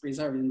positivity is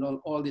preserved in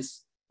all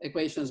these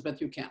equations, but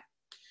you can.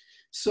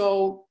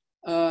 So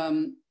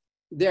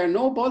there are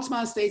no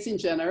Boltzmann states in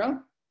general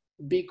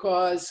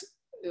because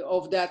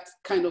of that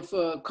kind of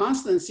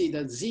constancy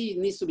that Z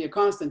needs to be a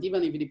constant,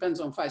 even if it depends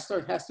on phi star,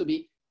 it has to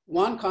be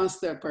one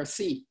constant per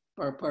C,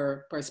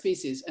 per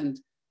species, and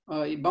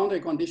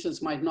boundary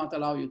conditions might not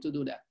allow you to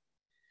do that.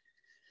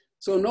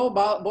 So no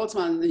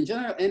Boltzmann in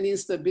general, and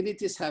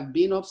instabilities have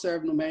been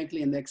observed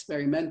numerically and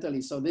experimentally.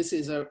 So this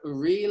is a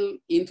real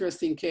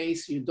interesting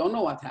case. You don't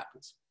know what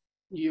happens.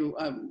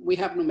 We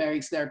have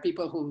numerics. There are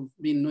people who've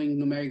been doing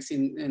numerics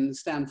in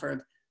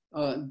Stanford.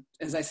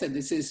 As I said,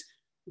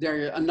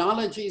 there are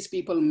analogies.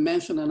 People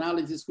mention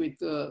analogies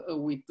with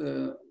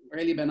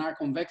Rayleigh-Benard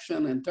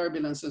convection and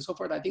turbulence and so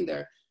forth. I think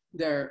at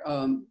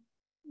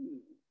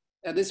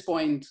this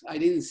point, I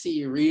didn't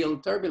see real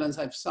turbulence.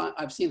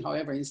 I've seen,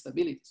 however,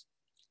 instabilities.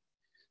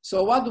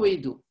 So what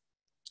do?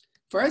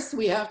 First,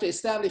 we have to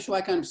establish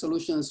what kind of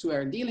solutions we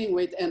are dealing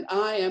with. And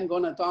I am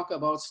going to talk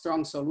about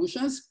strong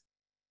solutions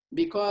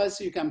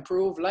because you can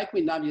prove, like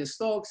with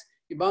Navier-Stokes,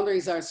 your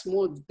boundaries are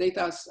smooth,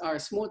 data are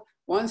smooth.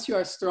 Once you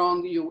are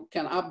strong, you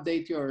can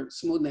update your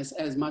smoothness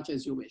as much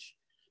as you wish.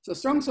 So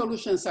strong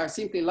solutions are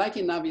simply like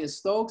in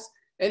Navier-Stokes,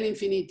 L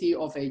infinity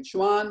of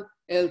H1,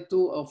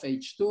 L2 of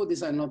H2.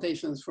 These are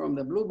notations from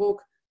the blue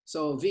book.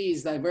 So V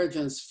is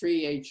divergence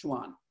free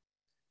H1.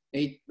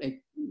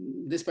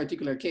 This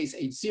particular case,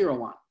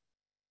 H01.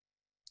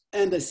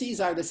 And the C's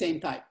are the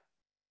same type.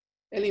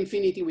 L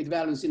infinity with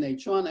values in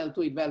H1, L2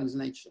 with values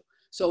in H2.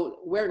 So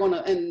we're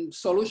gonna, and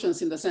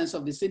solutions in the sense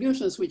of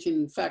distributions, which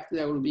in fact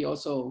there will be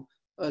also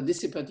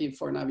dissipative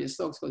for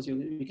Navier-Stokes because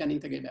you can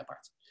integrate by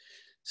parts.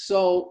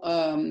 So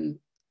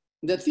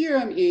the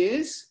theorem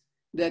is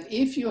that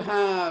if you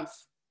have,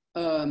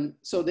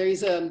 so there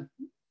is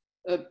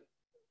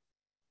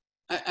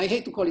I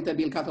hate to call it a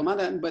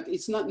Bill-Kato-Maida, but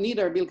it's not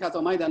neither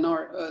Bill-Kato-Maida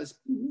nor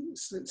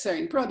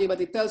Serine-Prodi, but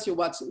it tells you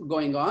what's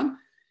going on.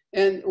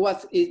 And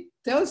what it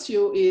tells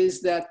you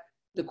is that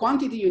the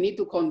quantity you need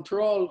to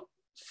control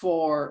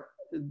for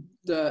in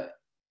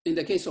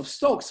the case of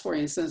Stokes, for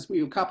instance,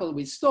 you couple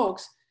with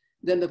Stokes,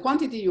 then the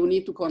quantity you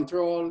need to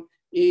control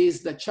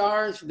is the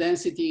charge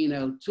density in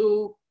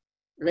L2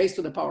 raised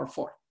to the power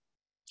 4.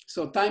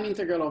 So time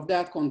integral of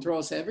that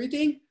controls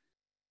everything.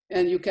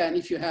 And you can,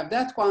 if you have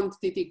that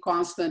quantity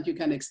constant, you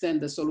can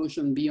extend the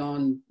solution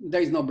beyond,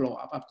 there is no blow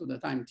up to the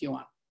time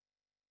T1.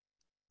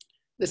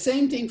 The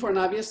same thing for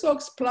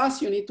Navier-Stokes,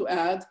 plus you need to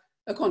add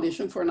a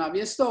condition for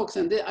Navier-Stokes.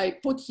 And I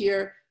put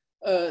here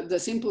the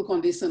simple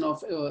condition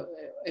of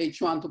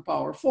H1 to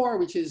power 4,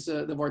 which is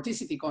the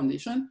vorticity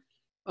condition.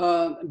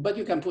 But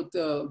you can put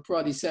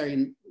Pro-Adisser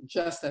in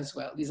just as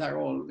well. These are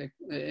all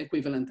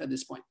equivalent at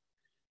this point.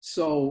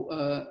 So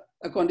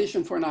a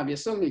condition for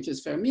Navier-Stokes, which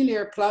is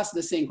familiar, plus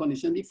the same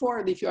condition before.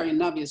 And if you are in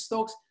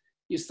Navier-Stokes,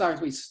 you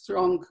start with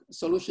strong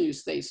solution, you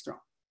stay strong.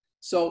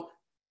 So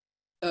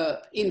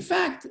in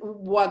fact,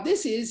 what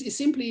this is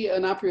simply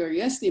an a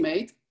priori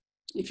estimate.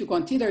 If you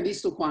consider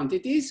these two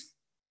quantities,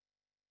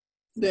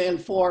 the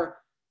L4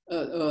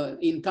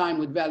 in time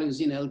with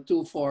values in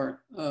L2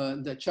 for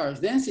the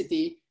charge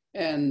density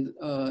and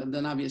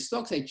the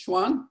Navier-Stokes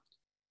H1,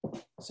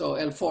 so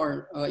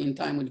L4 in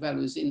time with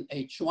values in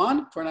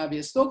H1 for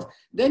Navier-Stokes,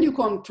 then you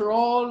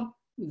control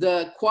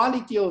the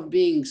quality of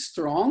being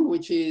strong,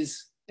 which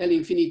is L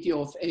infinity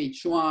of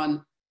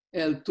H1,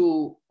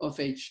 L2 of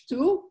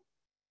H2,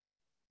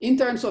 in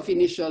terms of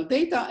initial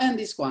data and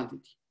this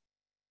quantity.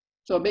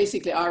 So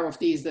basically R of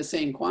t is the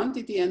same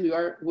quantity and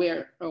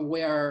we're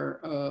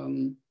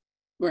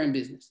in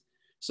business.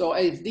 So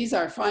if these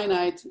are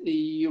finite,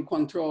 you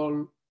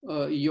control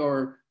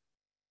your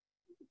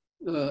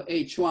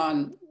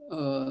H1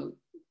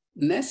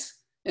 ness,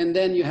 and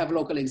then you have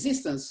local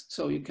existence,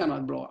 so you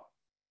cannot blow up.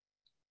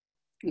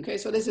 Okay,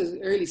 so this is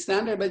really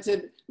standard, but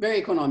it's very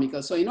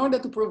economical. So in order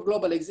to prove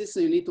global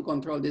existence, you need to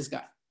control this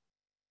guy.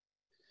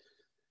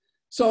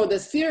 So the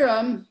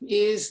theorem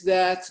is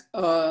that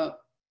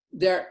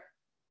there are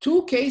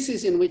two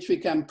cases in which we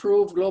can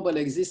prove global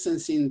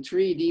existence in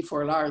 3D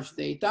for large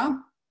data,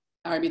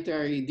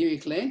 arbitrary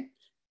Dirichlet.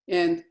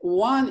 And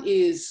one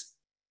is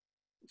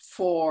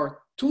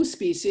for two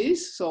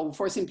species. So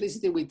for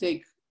simplicity, we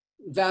take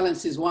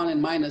valences 1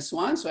 and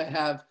 -1. So I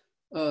have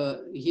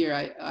here,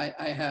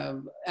 I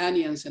have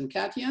anions and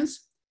cations.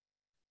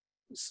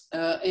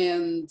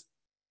 And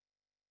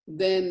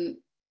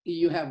then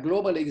you have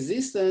global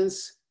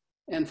existence.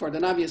 And for the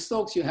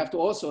Navier-Stokes, you have to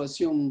also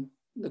assume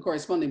the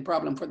corresponding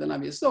problem for the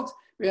Navier-Stokes.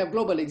 We have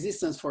global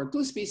existence for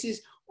two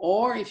species,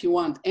 or if you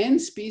want n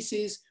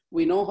species,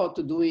 we know how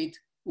to do it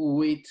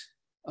with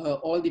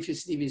all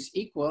diffusivity is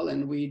equal,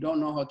 and we don't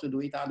know how to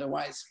do it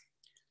otherwise.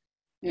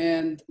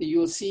 And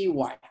you'll see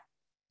why.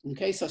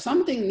 Okay, so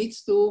something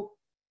needs to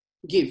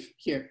give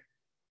here.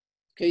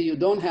 Okay, you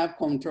don't have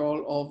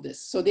control of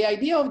this. So the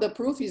idea of the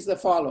proof is the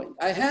following.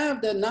 I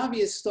have the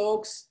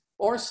Navier-Stokes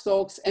or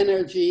Stokes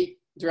energy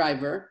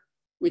driver,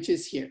 which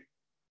is here.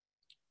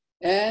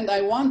 And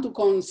I want to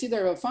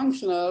consider a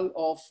functional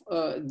of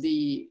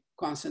the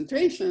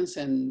concentrations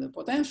and the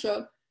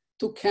potential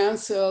to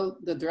cancel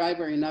the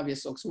driver in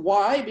Navier-Stokes.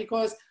 Why?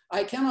 Because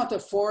I cannot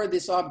afford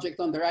this object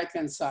on the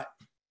right-hand side.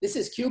 This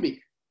is cubic.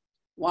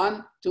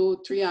 1,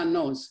 2, 3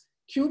 unknowns.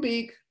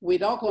 Cubic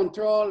without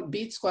control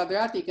beats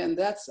quadratic, and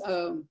that's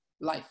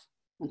life,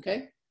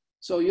 okay?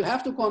 So you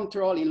have to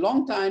control, in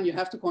long time, you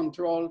have to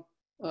control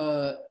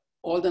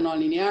all the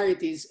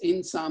nonlinearities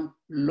in some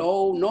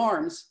low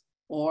norms,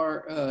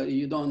 or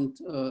you don't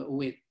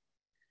win.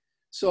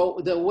 So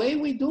the way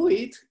we do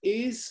it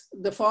is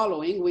the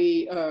following.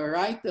 We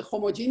write the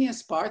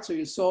homogeneous part, so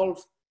you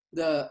solve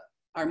the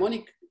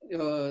harmonic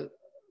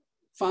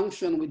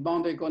function with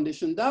boundary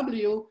condition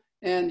W,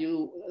 and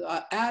you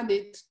add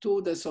it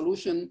to the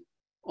solution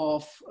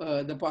of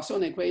the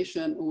Poisson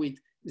equation with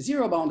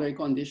 0 boundary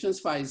conditions,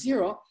 phi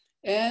 0,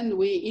 and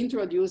we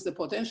introduce the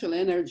potential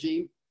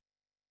energy,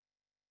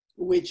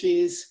 which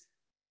is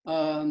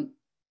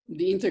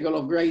the integral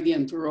of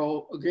gradient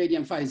rho,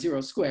 gradient phi 0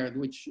 squared,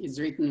 which is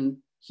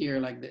written here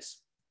like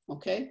this,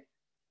 okay?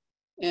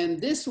 And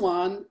this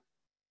one,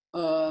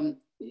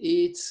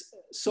 it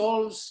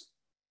solves,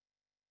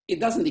 it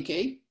doesn't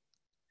decay,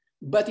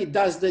 but it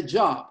does the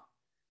job.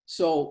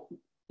 So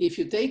if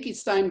you take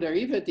its time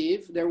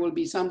derivative, there will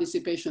be some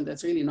dissipation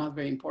that's really not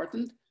very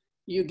important.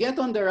 You get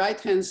on the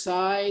right-hand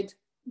side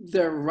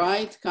the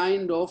right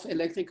kind of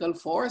electrical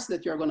force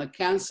that you're going to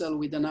cancel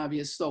with the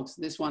Navier-Stokes.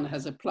 This one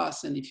has a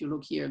plus, and if you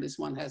look here, this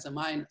one has a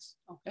minus,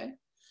 okay?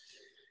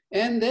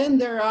 And then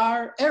there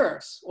are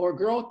errors or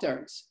growth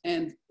terms.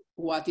 And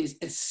what is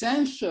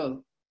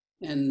essential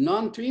and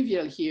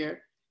non-trivial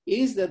here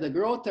is that the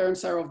growth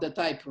terms are of the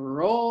type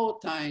rho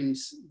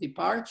times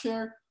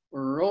departure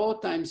or rho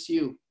times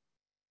u,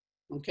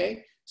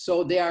 okay?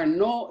 So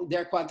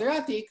they're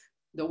quadratic,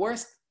 the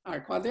worst are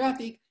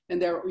quadratic,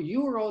 and there are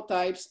U rho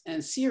types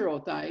and C rho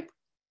type,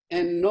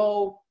 and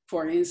no,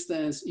 for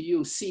instance,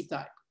 UC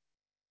type.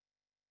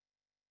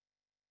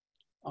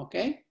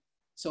 Okay,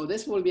 so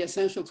this will be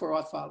essential for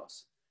what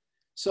follows.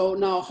 So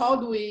now how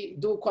do we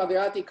do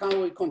quadratic, how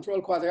do we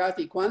control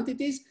quadratic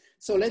quantities?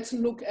 So let's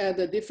look at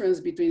the difference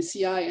between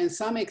Ci and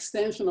some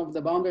extension of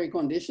the boundary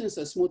conditions,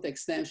 the smooth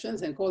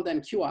extensions, and call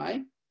them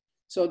Qi.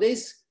 So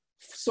this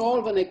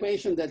solve an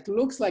equation that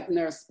looks like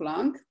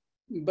Nernst-Planck,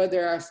 but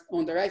there are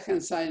on the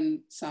right-hand side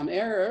some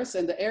errors,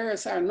 and the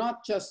errors are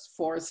not just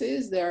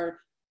forces, they're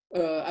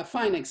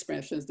affine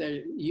expressions.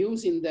 They're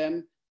U's in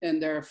them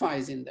and there are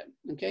phi's in them,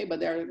 okay? But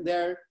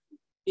they're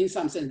in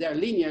some sense, they're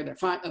linear, they're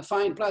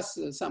affine plus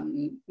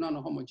some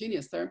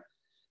non-homogeneous term.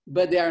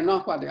 but they are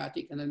not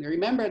quadratic. And then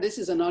remember, this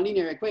is a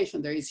nonlinear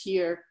equation. There is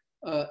here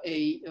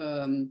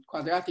a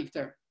quadratic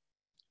term.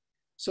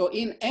 So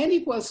in n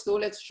equals 2,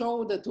 let's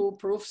show the two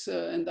proofs,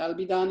 and I'll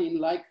be done in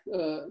like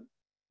 2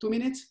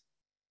 minutes.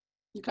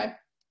 Okay.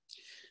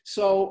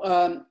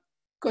 So,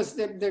 because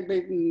there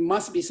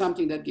must be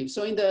something that gives.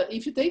 So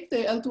if you take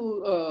the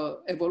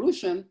L2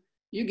 evolution,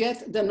 you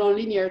get the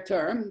nonlinear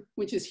term,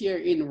 which is here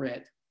in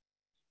red.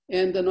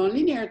 And the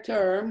nonlinear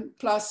term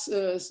plus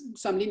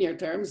some linear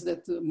terms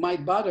that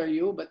might bother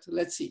you, but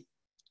let's see,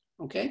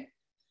 okay?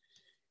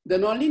 The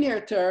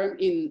nonlinear term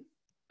in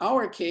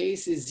our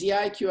case is Zi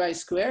Qi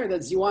squared,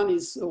 that Z1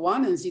 is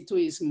 1 and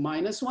Z2 is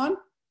 -1.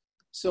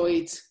 So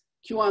it's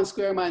Q1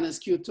 squared minus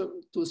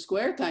Q2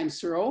 squared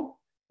times rho.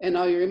 And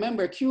now you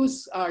remember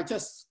Q's are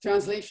just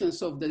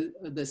translations of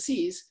the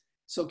C's.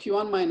 So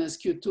Q1 minus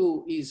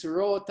Q2 is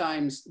rho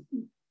times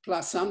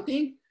plus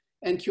something.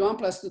 And Q1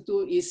 plus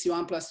Q2 is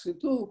C1 plus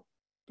Q2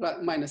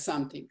 minus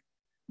something.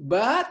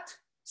 But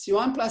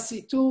C1 plus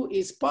C2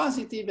 is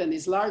positive and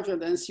is larger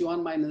than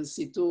C1 minus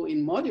C2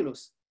 in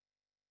modulus.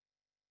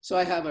 So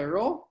I have a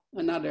rho,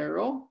 another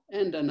rho,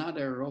 and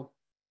another rho.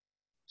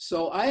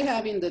 So I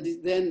have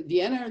then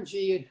the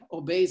energy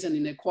obeys an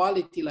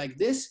inequality like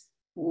this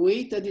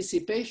with a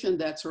dissipation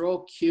that's rho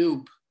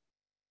cube.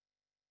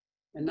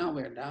 And now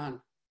we're done.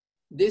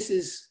 This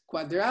is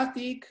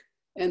quadratic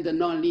and the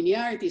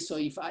nonlinearity. So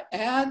if I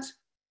add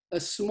a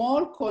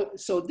small,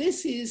 so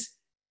this is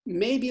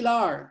maybe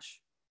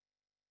large,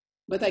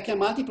 but I can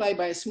multiply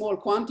by a small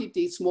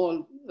quantity,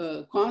 small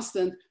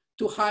constant,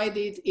 to hide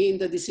it in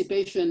the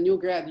dissipation nu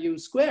grad u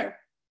square.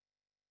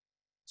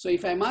 So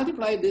if I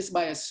multiply this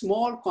by a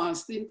small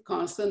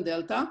constant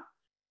delta,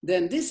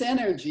 then this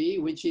energy,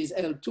 which is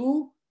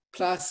L2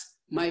 plus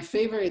my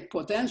favorite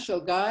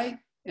potential guy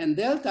and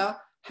delta,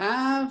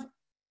 has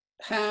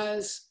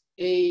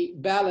a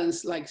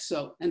balance like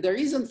so. And the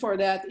reason for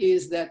that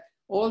is that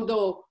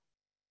although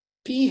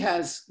P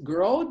has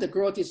growth, the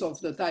growth is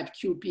of the type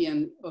QP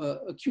and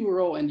Q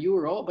rho and U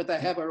rho, but I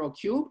have a rho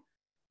cube.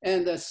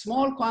 And a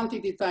small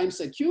quantity times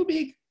a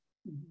cubic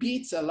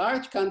beats a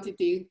large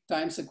quantity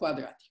times a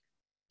quadratic.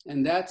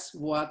 And that's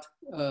what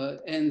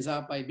ends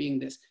up by being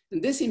this.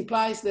 And this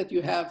implies that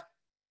you have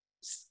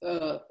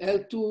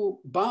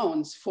L2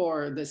 bounds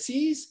for the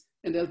C's,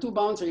 and L2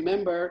 bounds,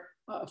 remember,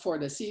 for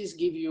the C's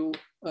give you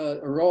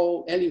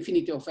rho L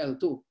infinity of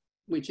L2,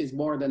 which is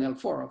more than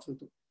L4 of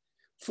L2.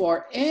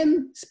 For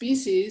n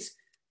species,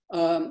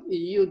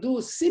 you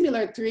do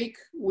similar trick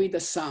with the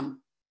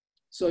sum.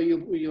 So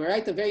you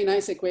write a very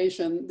nice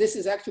equation. This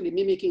is actually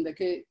mimicking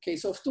the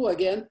case of 2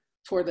 again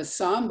for the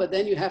sum, but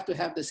then you have to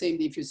have the same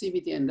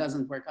diffusivity and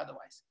doesn't work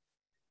otherwise.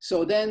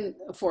 So then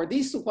for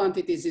these two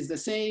quantities is the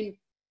same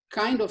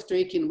kind of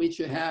trick in which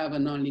you have a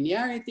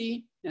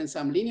nonlinearity and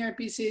some linear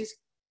pieces.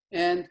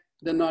 And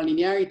the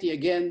nonlinearity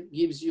again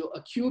gives you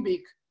a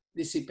cubic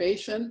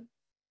dissipation.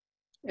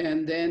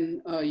 And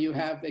then you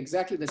have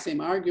exactly the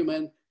same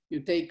argument.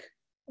 You take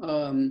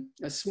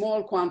a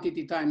small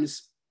quantity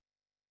times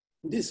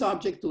this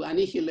object to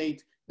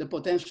annihilate the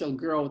potential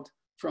growth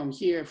from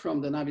here,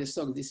 from the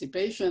Navier-Stokes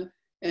dissipation,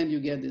 and you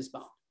get this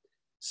bound.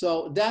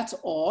 So that's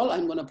all.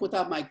 I'm going to put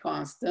up my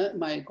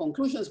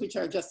conclusions, which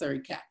are just a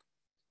recap.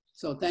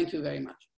 So thank you very much.